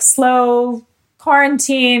very like slow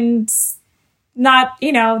quarantine, not,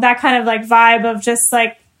 that kind of like vibe of just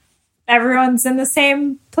like everyone's in the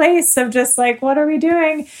same place of just like, what are we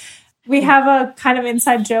doing? We have a kind of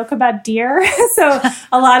inside joke about deer. So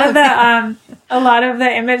a lot of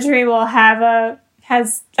the imagery will has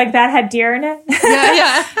like that had deer in it.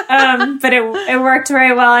 Yeah. But it worked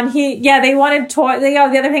very well. And they wanted toys. The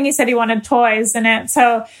other thing he said, he wanted toys in it.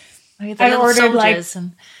 So I ordered like,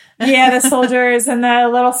 the soldiers and the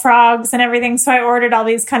little frogs and everything. So I ordered all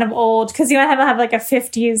these kind of old, because you want to have like a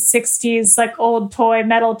 50s, 60s, like old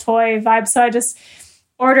metal toy vibe. So I just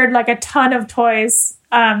ordered like a ton of toys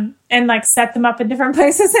and like set them up in different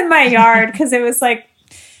places in my yard, because it was like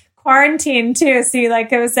quarantine too. So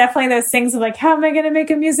it was definitely those things of like, how am I going to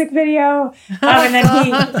make a music video? And then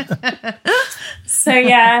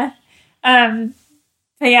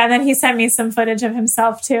and then he sent me some footage of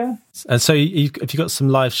himself too. And so have you got some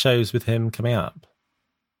live shows with him coming up?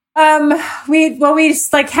 We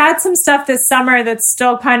just like had some stuff this summer that's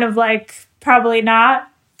still kind of like probably not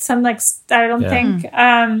some like, I don't think,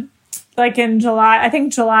 like in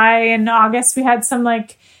July and August we had some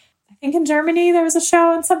like, I think in Germany there was a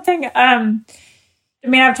show and something.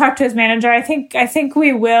 I've talked to his manager. I think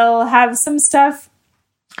we will have some stuff.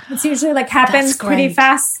 It's usually like happens pretty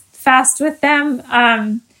fast with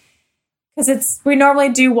them. Because we normally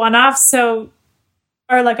do one-offs, or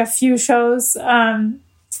like a few shows. And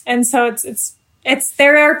so it's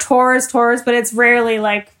there are tours, but it's rarely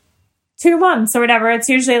like 2 months or whatever. It's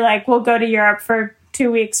usually like we'll go to Europe for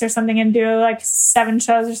 2 weeks or something and do like 7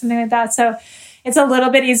 shows or something like that. So it's a little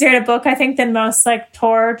bit easier to book, I think, than most like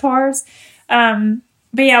tours. But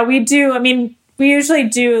yeah, we do. I mean, we usually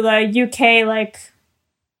do the UK like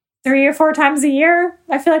 3 or 4 times a year.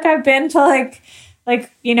 I feel like I've been to like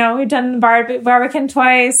we've done Barbican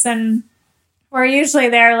twice, and we're usually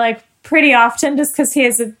there like pretty often just because he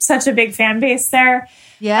has such a big fan base there.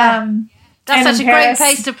 Yeah. That's such a great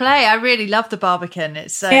place to play. I really love the Barbican.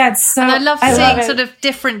 It's so, and I love seeing sort of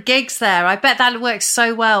different gigs there. I bet that works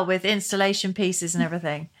so well with installation pieces and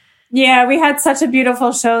everything. Yeah, we had such a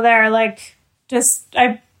beautiful show there. Like,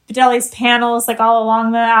 I did all these panels like all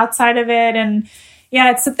along the outside of it, and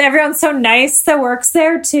yeah, everyone's so nice that works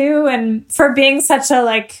there too. And for being such a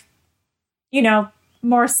like,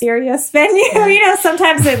 more serious venue,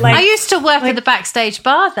 sometimes it like. I used to work at the backstage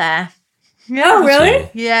bar there. Oh, really?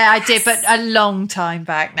 Yeah, I did, but a long time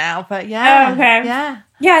back now. But yeah. Oh, okay. Yeah.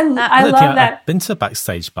 Yeah, I love that. I've been to a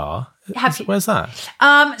backstage bar. Where's that?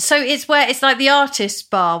 So it's like the artist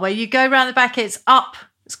bar where you go around the back. It's up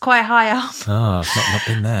It's quite high up. Oh, I've not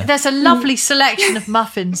been there. There's a lovely selection of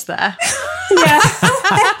muffins there. Yeah.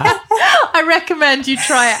 I recommend you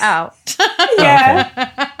try it out. Yeah.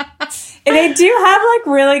 And they do have like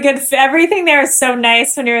really good, everything there is so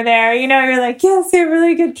nice when you're there. You know, you're like, yes, they have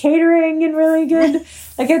really good catering and really good,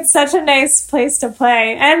 like it's such a nice place to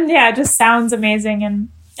play. And yeah, it just sounds amazing. And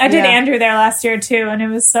I did Andrew there last year too. And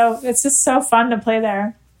it's just so fun to play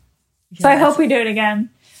there. Yes. So I hope we do it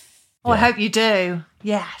again. Oh, I hope you do.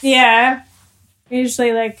 Yes. Yeah.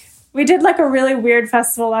 Usually we did like a really weird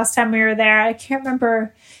festival last time we were there. I can't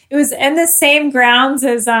remember. It was in the same grounds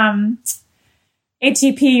as,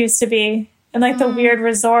 ATP used to be in like the weird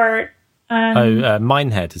resort.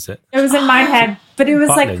 Minehead, is it? It was in Minehead, but it was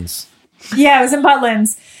Butlins. It was in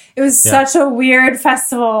Butlins. It was such a weird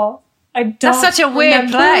festival. That's such a weird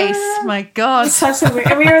place. My God. Such a weird.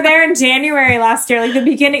 And we were there in January last year, like the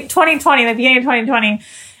beginning of 2020.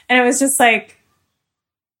 And it was just like,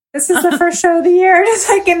 this is the first show of the year. Just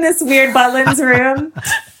like in this weird Butlins room.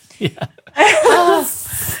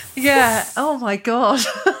 Yeah. Oh my God.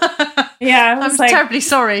 Yeah. I'm terribly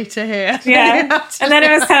sorry to hear. Yeah. And then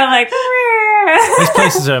it was kind of like, these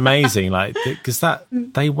places are amazing, like, because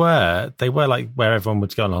they were like where everyone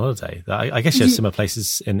would go on holiday. I guess you have similar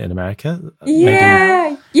places in America.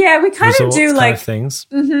 Yeah. Yeah. We kind of do like things.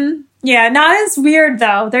 Mm-hmm. Yeah. Not as weird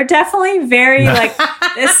though. They're definitely very like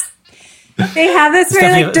this. They have this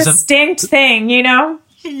very like distinct thing, you know?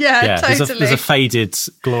 Yeah, totally. There's a faded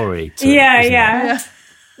glory to it, yeah.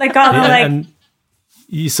 Like all the like, and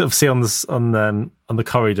you sort of see on the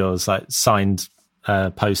corridors like signed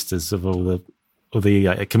posters of all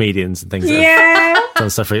the comedians and things. That have done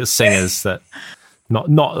stuff for singers that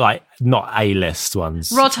not A-list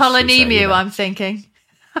ones. Rod Hull and Emu, I'm thinking.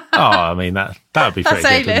 Oh, I mean that would be pretty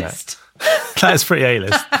good, A-list. Wouldn't it? That's pretty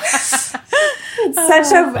A-list.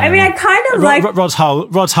 Such a. I mean, I kind of like Rod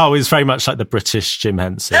Hull is very much like the British Jim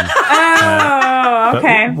Henson. Oh,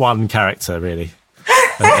 okay. But one character really,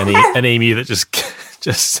 an emu that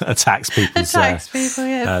just attacks people's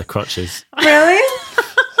crotches. Really?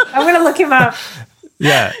 I'm gonna look him up.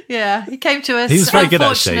 Yeah. Yeah. He came to a he was very good,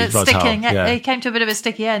 actually, Rod Hull. He came to a bit of a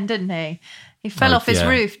sticky end, didn't he? He fell off his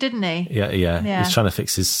roof, didn't he? Yeah. He's trying to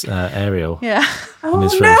fix his aerial. Yeah. On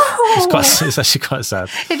his roof. It's actually quite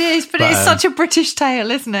sad. It is, but it is such a British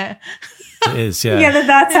tale, isn't it? It is, yeah. Yeah,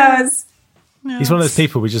 that's how it's... He's one of those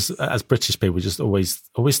people we just, as British people, we just always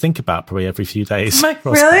think about probably every few days.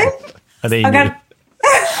 Really? And then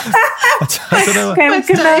I don't know. Okay,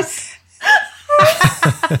 goodness.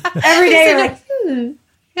 Every day you're like,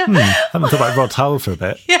 I haven't thought about Rod Hull for a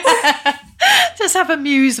bit. Yeah. Just have a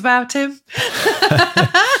muse about him. Is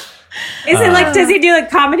it like, does he do like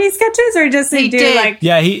comedy sketches or does he do like...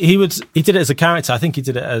 Yeah, he did it as a character. I think he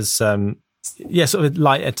did it as, sort of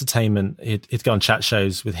light entertainment. He'd go on chat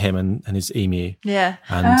shows with him and his emu. Yeah.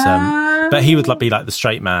 And, but he would be like the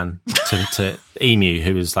straight man to emu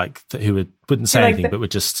who wouldn't say anything, but would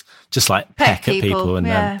just like peck at people. And,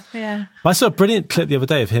 yeah. I saw a brilliant clip the other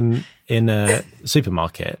day of him in a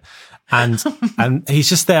supermarket. And he's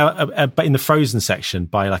just there in the frozen section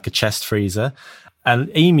by like a chest freezer,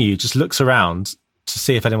 and Emu just looks around to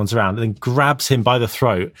see if anyone's around and then grabs him by the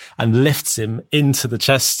throat and lifts him into the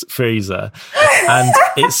chest freezer. And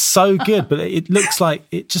it's so good, but it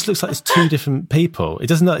just looks like it's two different people. It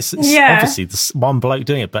doesn't know it's obviously this one bloke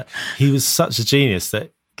doing it, but he was such a genius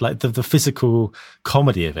that like the physical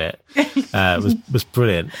comedy of it was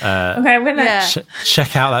brilliant. Okay, I'm gonna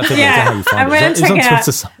check out that video. Yeah, I don't know how you find I'm gonna check it out.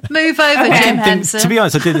 Twitter. Move over, Jim Henson. To be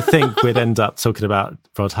honest, I didn't think we'd end up talking about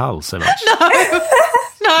Rod Hull so much.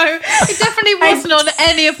 No, it definitely wasn't on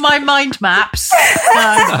any of my mind maps.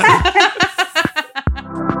 No.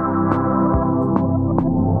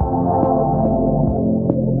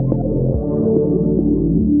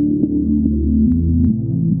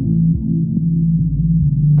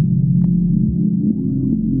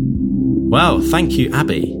 Wow, thank you,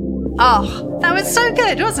 Abby. Oh, that was so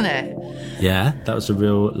good, wasn't it? Yeah, that was a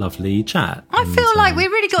real lovely chat. I feel like we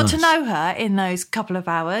really got to know her in those couple of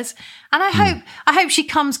hours, and I hope she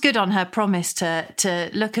comes good on her promise to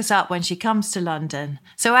look us up when she comes to London.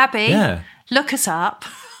 So Abby, look us up.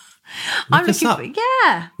 I'm looking for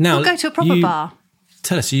now, we'll go to a proper bar.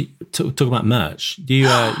 Tell us, you talk about merch. You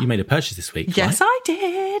made a purchase this week. Yes, right? I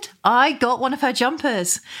did. I got one of her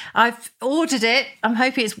jumpers. I've ordered it. I'm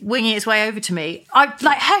hoping it's winging its way over to me.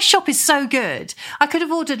 Her shop is so good. I could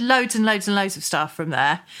have ordered loads and loads and loads of stuff from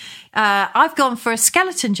there. I've gone for a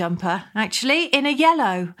skeleton jumper, actually, in a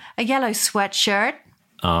yellow sweatshirt.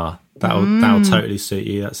 That'll totally suit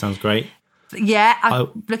you. That sounds great. Yeah,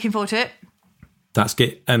 I'm looking forward to it. That's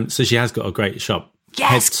good. So she has got a great shop.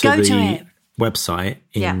 Yes, go to it. website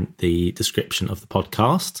in the description of the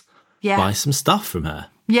podcast. Yeah. Buy some stuff from her.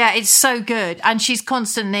 Yeah, it's so good. And she's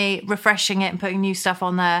constantly refreshing it and putting new stuff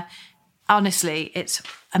on there. Honestly, it's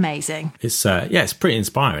amazing. It's it's pretty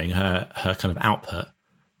inspiring, her kind of output,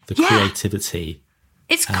 the creativity.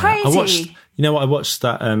 It's crazy. I watched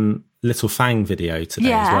that Little Fang video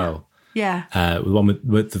today as well. Yeah. The one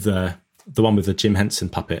with the one with the Jim Henson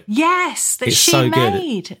puppet. Yes, that it's she so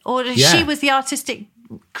made. Good. Or she was the artistic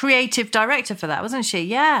creative director for that, wasn't she?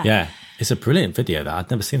 Yeah. Yeah. It's a brilliant video that I'd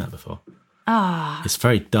never seen that before. It's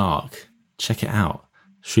very dark. Check it out.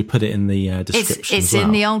 Should we put it in the description? It's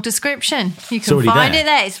in the old description. You can find it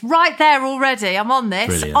there. It's right there already. I'm on this.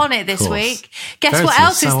 Brilliant. On it this week. Guess Verity's what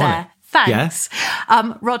else is so there? Thanks.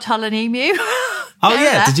 Yeah. Rod Hull and Emu. Oh,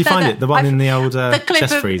 yeah. Did you find it? The one in the old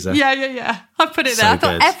chest freezer. Yeah. I put it there. I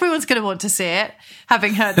thought everyone's going to want to see it,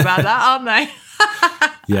 having heard about that, aren't they?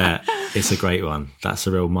 Yeah, it's a great one. That's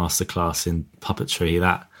a real masterclass in puppetry.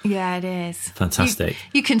 Yeah, it is. Fantastic.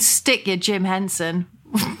 You can stick your Jim Henson.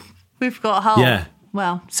 We've got Hull. Yeah.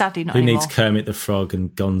 Well, sadly not Who anymore. needs Kermit the Frog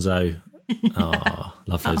and Gonzo? Oh,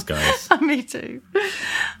 love those guys. Me too.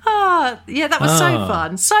 Yeah, that was so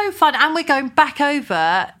fun. So fun. And we're going back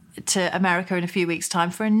over to America in a few weeks' time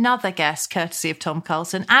for another guest, courtesy of Tom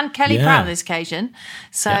Carlson and Kelly Brown on this occasion.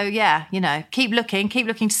 So, keep looking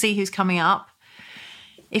to see who's coming up.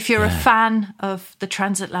 If you're a fan of the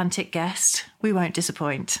transatlantic guest, we won't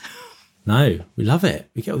disappoint. No, we love it.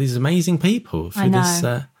 We get all these amazing people through this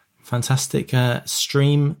fantastic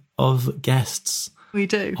stream of guests. We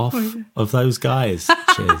do. Of those guys.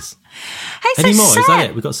 Cheers. Hey, Any more? Is that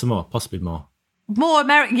it? We've got some more, possibly more. More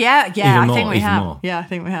American? Yeah, I think we have. More. Yeah, I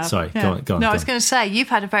think we have. Sorry, yeah. go on. No, I was going to say, you've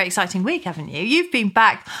had a very exciting week, haven't you? You've been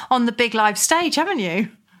back on the big live stage, haven't you?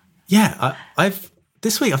 Yeah,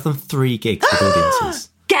 this week I've done 3 gigs with audiences.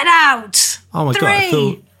 Get out! Oh my 3. God, I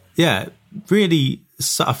feel, really,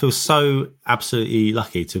 I feel so absolutely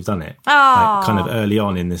lucky to have done it. Oh. Kind of early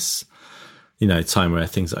on in this, time where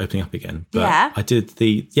things are opening up again. But I did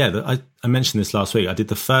I mentioned this last week. I did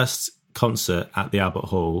the first concert at the Albert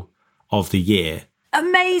Hall of the year.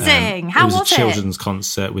 Amazing. How was it? It was a children's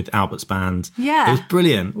concert with Albert's band. Yeah. It was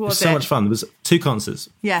brilliant. It was so much fun. There was 2 concerts.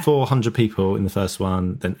 Yeah. 400 people in the first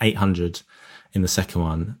one, then 800 in the second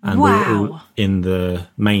one. And wow. we were all in the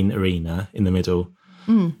main arena in the middle.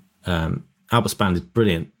 Albert's band is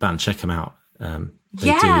brilliant band. Check them out.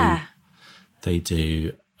 They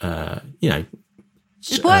do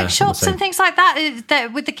workshops and things like that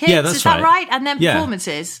with the kids. Yeah, that's is that right? And then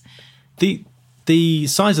performances. The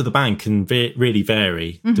size of the band can really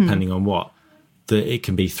vary depending on what. It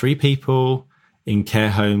can be 3 people in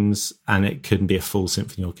care homes, and it can be a full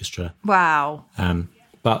symphony orchestra. Wow.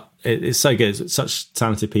 But it's so good. It's such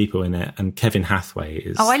talented people in it, and Kevin Hathaway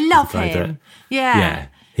is. Oh, I love him.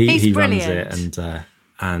 He's he runs it,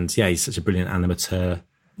 and he's such a brilliant animateur.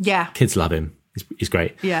 Yeah, kids love him. He's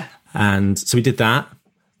great. Yeah, and so we did that.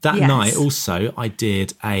 That night also, I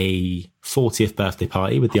did a 40th birthday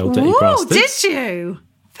party with the Old Dirty Bastards. Did you?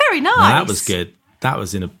 Very nice. Now, that was good. That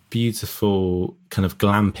was in a beautiful kind of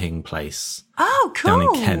glamping place. Oh, cool. Down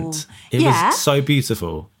in Kent. It was so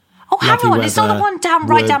beautiful. Oh, hang Lovely on. weather, it's not the one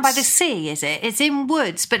right down by woods. the sea, is it? It's in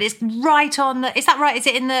woods, but it's right on the... Is that right? Is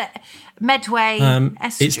it in the Medway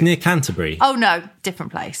estuary? It's near Canterbury. Oh, no.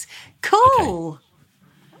 Different place. Cool. Okay.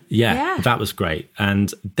 Yeah, that was great.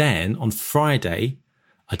 And then on Friday,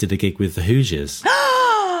 I did a gig with the Hoosiers,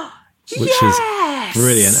 which was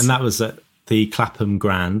brilliant. And that was at the Clapham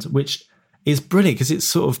Grand, which is brilliant because it's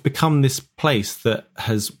sort of become this place that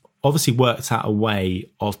has obviously worked out a way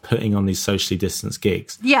of putting on these socially distanced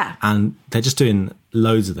gigs. Yeah. And they're just doing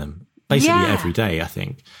loads of them, basically every day, I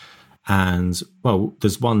think. And, well,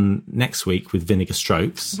 there's one next week with Vinegar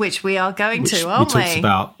Strokes. Which we are going to, aren't we? We talked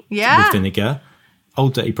about with Vinegar.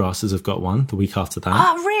 Old Dirty Brassers have got one the week after that.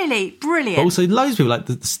 Oh, really? Brilliant. But also loads of people, like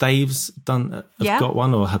the Staves have got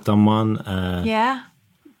one or have done one. I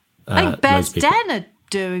think Bears Den are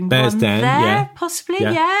doing Bears one Den, there, possibly.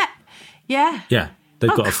 Yeah. Yeah,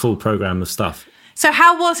 they've got a full programme of stuff. So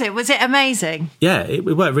how was it? Was it amazing? Yeah, it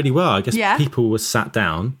worked really well. I guess people were sat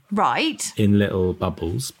down in little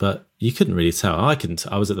bubbles, but you couldn't really tell. I couldn't.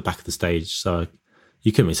 I was at the back of the stage, so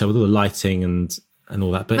you couldn't really tell with all the lighting and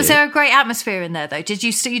all that. But was there a great atmosphere in there, though? Did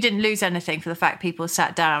you didn't lose anything for the fact people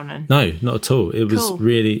sat down? And no, not at all. It was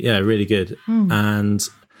really good. And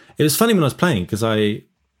it was funny when I was playing because I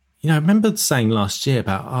remember saying last year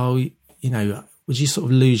about, would you sort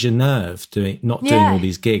of lose your nerve doing all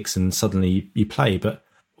these gigs and suddenly you play? But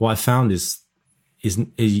what I found is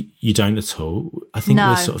you don't at all. I think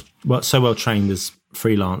we're sort of so well trained as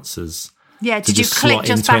freelancers. Yeah, did you click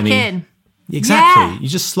just back in? Exactly. Yeah. You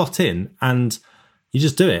just slot in and you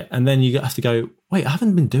just do it. And then you have to go, wait, I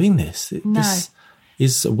haven't been doing this. This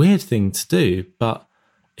is a weird thing to do, but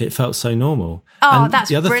it felt so normal. Oh, and that's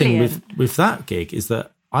the other brilliant. thing with that gig is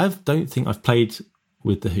that I don't think I've played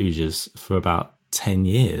with the Hoosiers for about 10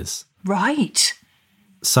 years. Right.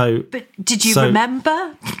 So, But did you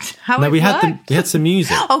remember how no, it we worked? had some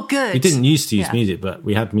music. Oh, good. We didn't used to use Yeah. music, but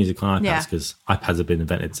we had music on iPads Yeah. because iPads have been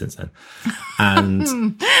invented since then.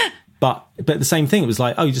 And but the same thing. It was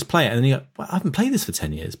like, oh, you just play it, and then you go, well, I haven't played this for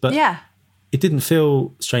 10 years, but Yeah. it didn't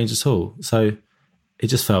feel strange at all. So it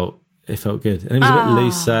just felt good, and it was a bit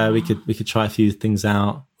looser. We could try a few things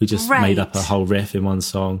out. We just made up a Great. whole riff in one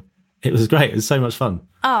song. It was great. It was so much fun.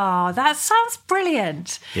 Oh, that sounds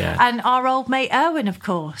brilliant. Yeah. And our old mate Erwin, of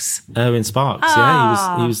course. Erwin Sparks,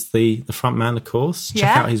 yeah, he was the front man, of course. Check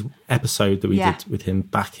Yeah. out his episode that we did with him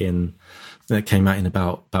back in. That came out in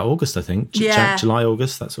about August, I think. Yeah. July,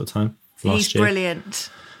 August, that sort of time. Last He's year. brilliant.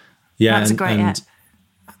 Yeah, That's a great and hit.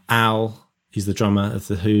 Al, he's the drummer of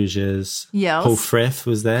the Hoosiers. Yes. Paul Frith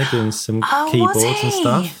was there doing some Oh, keyboards was and he?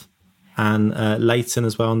 stuff. And Leighton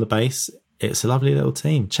as well on the bass. It's a lovely little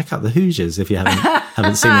team. Check out the Hoosiers if you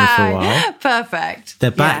haven't seen them for a while. Perfect.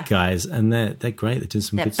 They're back, Yeah. guys, and they're great. They're doing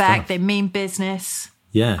some They're good back. stuff. They mean business.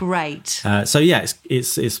 Yeah, Great. So yeah,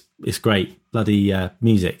 it's great. Bloody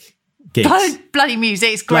music gigs. Bloody music.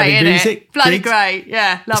 It's Bloody great, isn't music, it? Bloody gigs. great.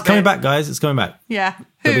 Yeah. Love It's coming it. back, guys. It's coming back. Yeah.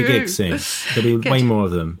 There'll be Hoo-hoo. gigs soon. There'll be way more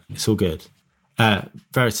of them. It's all good.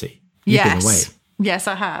 Verity, you've been away. Yes,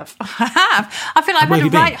 I have. I feel like I've Where had a have you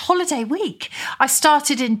been? right holiday week. I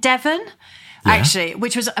started in Devon, actually,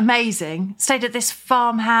 which was amazing. Stayed at this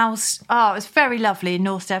farmhouse. Oh, it was very lovely in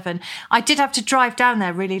North Devon. I did have to drive down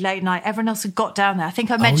there really late at night. Everyone else had got down there. I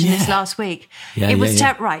think I mentioned this last week. Yeah, it was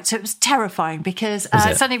yeah. right. So it was terrifying because Was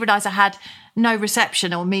I it? suddenly realised I had no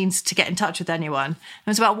reception or means to get in touch with anyone. It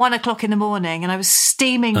was about 1 o'clock in the morning and I was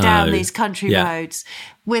steaming down Oh, these country yeah. roads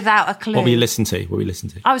without a clue. What were you listening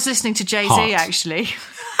to? I was listening to Jay-Z, Heart. actually.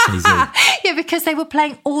 Jay-Z. Yeah, because they were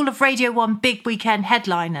playing all of Radio 1 big weekend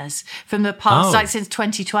headliners from the past, Oh. like since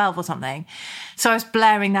 2012 or something. So I was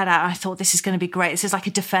blaring that out. I thought, this is going to be great. This is like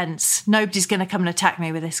a defence. Nobody's going to come and attack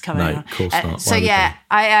me with this coming No, on. of course not. So Why would yeah,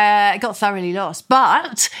 I got thoroughly lost,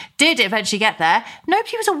 but did eventually get there.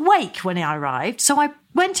 Nobody was awake when I arrived. So I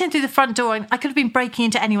went in through the front door and I could have been breaking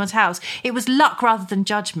into anyone's house. It was luck rather than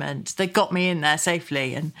judgment that got me in there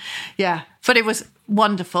safely. And yeah, but it was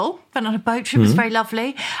wonderful. Went on a boat trip. It was very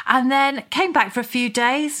lovely. And then came back for a few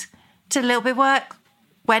days, did a little bit of work,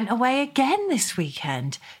 went away again this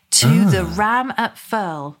weekend to the Ram at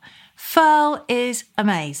Firle. Firle is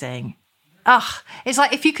amazing. It's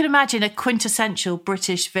like if you could imagine a quintessential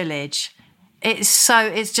British village.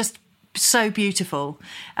 It's just so beautiful.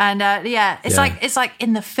 And it's like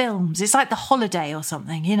in the films. It's like The Holiday or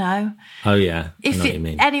something, you know. Oh yeah, I If know what you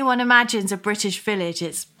mean. anyone imagines a British village,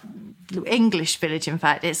 it's English village, in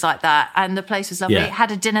fact, it's like that. And the place was lovely. Yeah.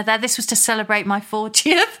 Had a dinner there. This was to celebrate my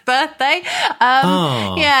 40th birthday.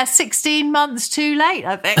 16 months too late,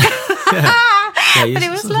 I think. Yeah, but you're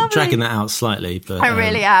it was sort of lovely. dragging that out slightly, but I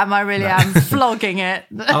really am flogging it.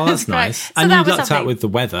 Oh, that's It's great. nice. So And that you was lucked out lovely. with the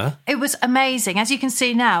weather. It was amazing. As you can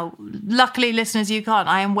see now, luckily, listeners, you can't.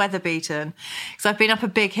 I am weather beaten because I've been up a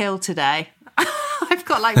big hill today. I've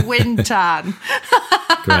got like wind tan.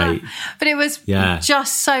 Great. But it was Yeah.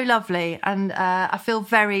 just so lovely. And I feel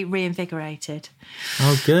very reinvigorated.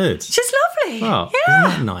 Oh, good. Just lovely. Well, yeah.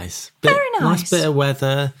 isn't that nice? Very nice. Nice bit of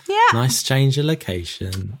weather. Yeah. Nice change of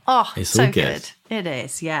location. Oh, it's so all good. It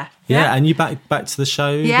is, yeah. Yeah, and you back to the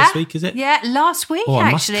show Yeah. this week, is it? Yeah, last week, Oh,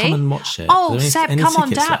 I must actually. come and watch it. Oh, Are there Seb, any come on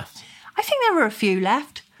tickets down. left? I think there were a few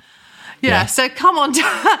left. Yeah, Yeah. so come on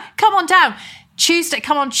down. Come on down. Tuesday,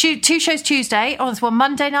 come on, two shows Tuesday. Oh, it's one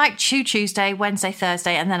Monday night, Tuesday, Wednesday,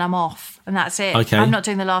 Thursday, and then I'm off. And that's it. Okay. I'm not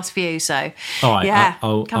doing the last few, so. All right, yeah,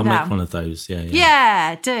 I'll come make down. one of those. Yeah.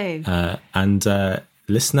 Yeah, do. And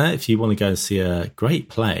listener, if you want to go and see a great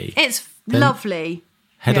play, It's lovely.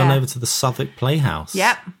 head on Yeah. over to the Southwark Playhouse.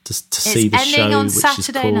 Yep. to see It's the ending show, on which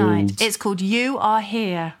Saturday is called night. It's called You Are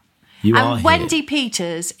Here. You Are And Here. Wendy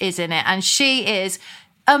Peters is in it, and she is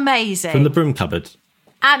amazing. From the Broom Cupboard.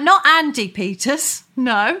 And not Andy Peters,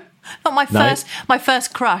 no. Not my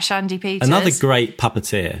first crush, Andy Peters. Another great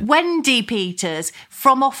puppeteer. Wendy Peters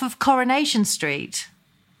from off of Coronation Street.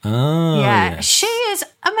 Oh, Yeah, yes. she is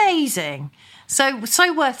amazing. So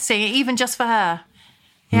worth seeing it, even just for her.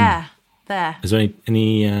 Yeah, there. Is there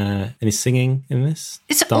any singing in this?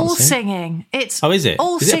 It's Dancing? all singing. It's Oh, is it?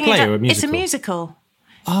 All Is it a singing. play or a It's a musical? musical.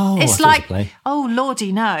 Oh, It's I thought it was like, a play. oh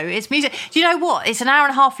lordy, no, it's music. Do you know what? It's an hour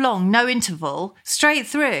and a half long, no interval, straight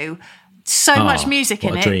through. So much music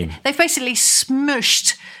in what a it. dream. They've basically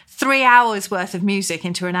smushed 3 hours worth of music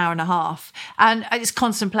into an hour and a half. And it's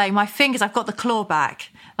constant playing. My fingers, I've got the claw back.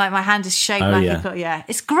 Like my hand is shaped like a claw. Yeah,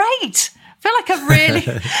 it's great. I feel like I've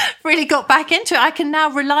really, really got back into it. I can now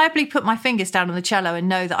reliably put my fingers down on the cello and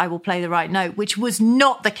know that I will play the right note, which was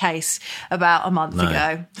not the case about a month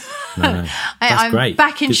ago. No. That's I'm great.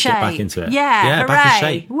 back in Good to shape. get back into it. Yeah, back in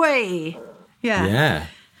shape. Whee. Yeah. Yeah.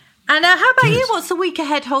 And how about Good. you? What's the week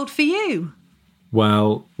ahead hold for you?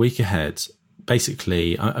 Well, week ahead,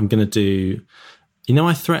 basically, I'm going to do...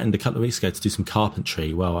 I threatened a couple of weeks ago to do some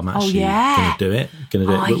carpentry. Well, I'm actually going to do it.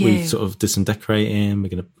 We sort of did some decorating. We're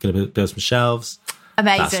going to build some shelves.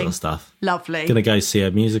 Amazing. That sort of stuff. Lovely. Going to go see a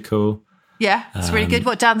musical. Yeah, it's really good.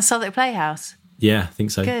 What, down the Southwark Playhouse? Yeah, I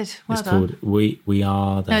think so. Good. Well it's done. called We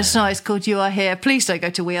Are There. No, it's not. It's called You Are Here. Please don't go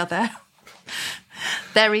to We Are There.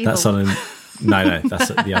 They're evil. That's on. No,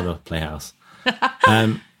 that's at the other Playhouse.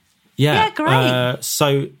 Yeah, great.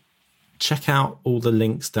 So check out all the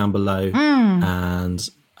links down below, and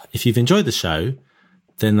if you've enjoyed the show,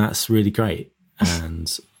 then that's really great.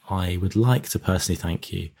 And I would like to personally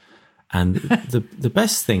thank you. And the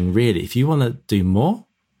best thing, really, if you want to do more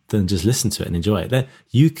than just listen to it and enjoy it, then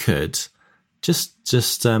you could just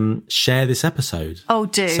share this episode. Oh,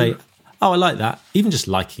 do say, oh, I like that. Even just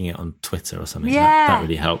liking it on Twitter or something. That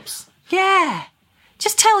really helps. Yeah.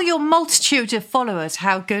 Just tell your multitude of followers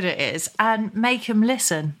how good it is and make them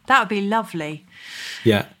listen. That would be lovely.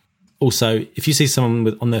 Yeah. Also, if you see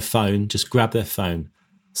someone on their phone, just grab their phone,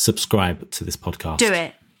 subscribe to this podcast. Do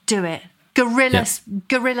it. Gorilla,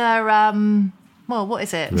 well, what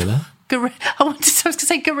is it? Gorilla? I was going to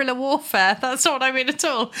say guerrilla warfare. That's not what I mean at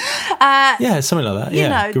all. Yeah, something like that.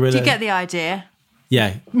 Yeah, do you get the idea?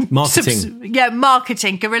 Yeah, marketing.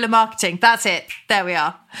 Marketing, guerrilla marketing. That's it. There we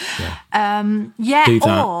are.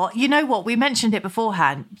 Or, you know what? We mentioned it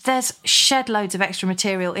beforehand. There's shed loads of extra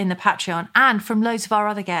material in the Patreon and from loads of our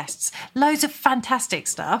other guests. Loads of fantastic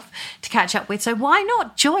stuff to catch up with. So why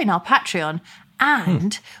not join our Patreon?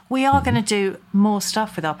 And we are going to do more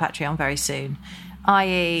stuff with our Patreon very soon,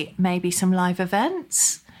 i.e. maybe some live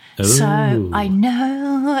events. Ooh. So I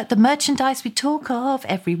know the merchandise we talk of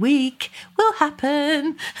every week will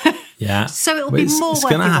happen. Yeah. So it'll be more it's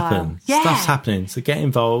worth going to your while. happen. Yeah. Stuff's happening. So get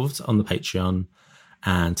involved on the Patreon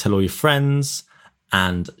and tell all your friends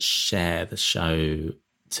and share the show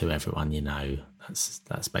to everyone you know.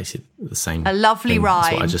 That's basically the same. A lovely thing. rhyme.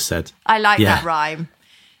 That's what I just said. I like that rhyme.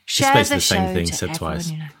 Share it's basically the the same show thing to said everyone,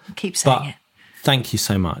 twice. you know. Keep saying it. Thank you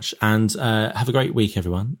so much. And have a great week,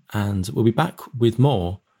 everyone. And we'll be back with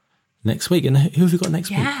more next week. And who have we got next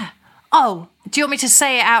week? Yeah. Oh, do you want me to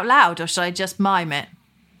say it out loud or should I just mime it?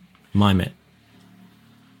 Mime it.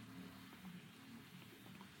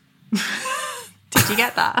 Did you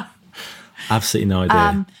get that? Absolutely no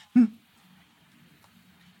idea.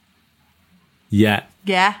 Yeah.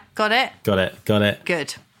 Yeah, got it? Got it.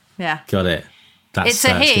 Good. Yeah. Got it. It's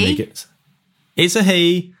a he. It's a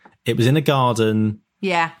he. It was in a garden.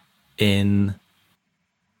 Yeah. In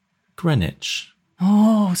Greenwich.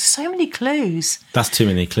 Oh, so many clues. That's too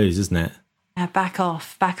many clues, isn't it? Back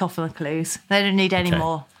off on the clues. They don't need any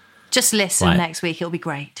more. Just listen next week. It'll be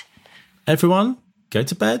great. Everyone, go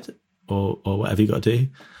to bed or whatever you got to do.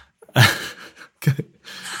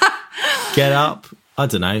 Get up. I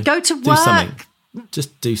don't know. Go to work. Do something.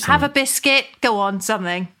 Just do something. Have a biscuit. Go on,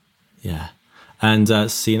 something. Yeah.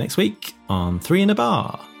 And see you next week on 3 in a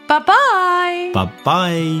Bar. Bye-bye.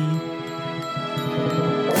 Bye-bye.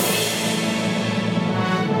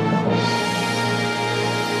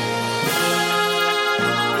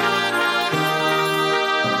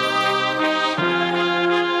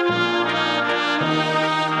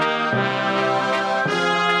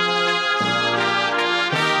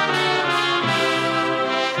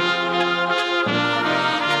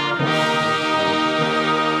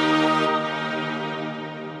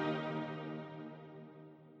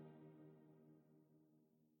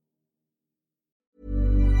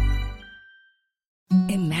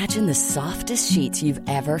 Imagine the softest sheets you've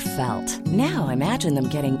ever felt. Now imagine them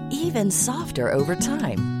getting even softer over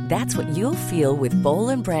time. That's what you'll feel with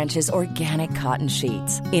Boll & Branch's organic cotton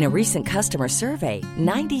sheets. In a recent customer survey,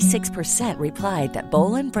 96% replied that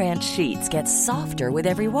Boll & Branch sheets get softer with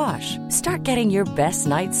every wash. Start getting your best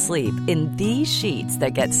night's sleep in these sheets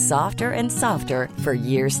that get softer and softer for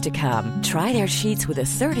years to come. Try their sheets with a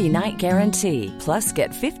 30-night guarantee. Plus, get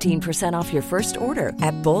 15% off your first order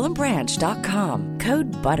at bollandbranch.com.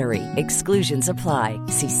 Code BUTTERY. Exclusions apply.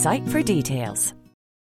 See site for details.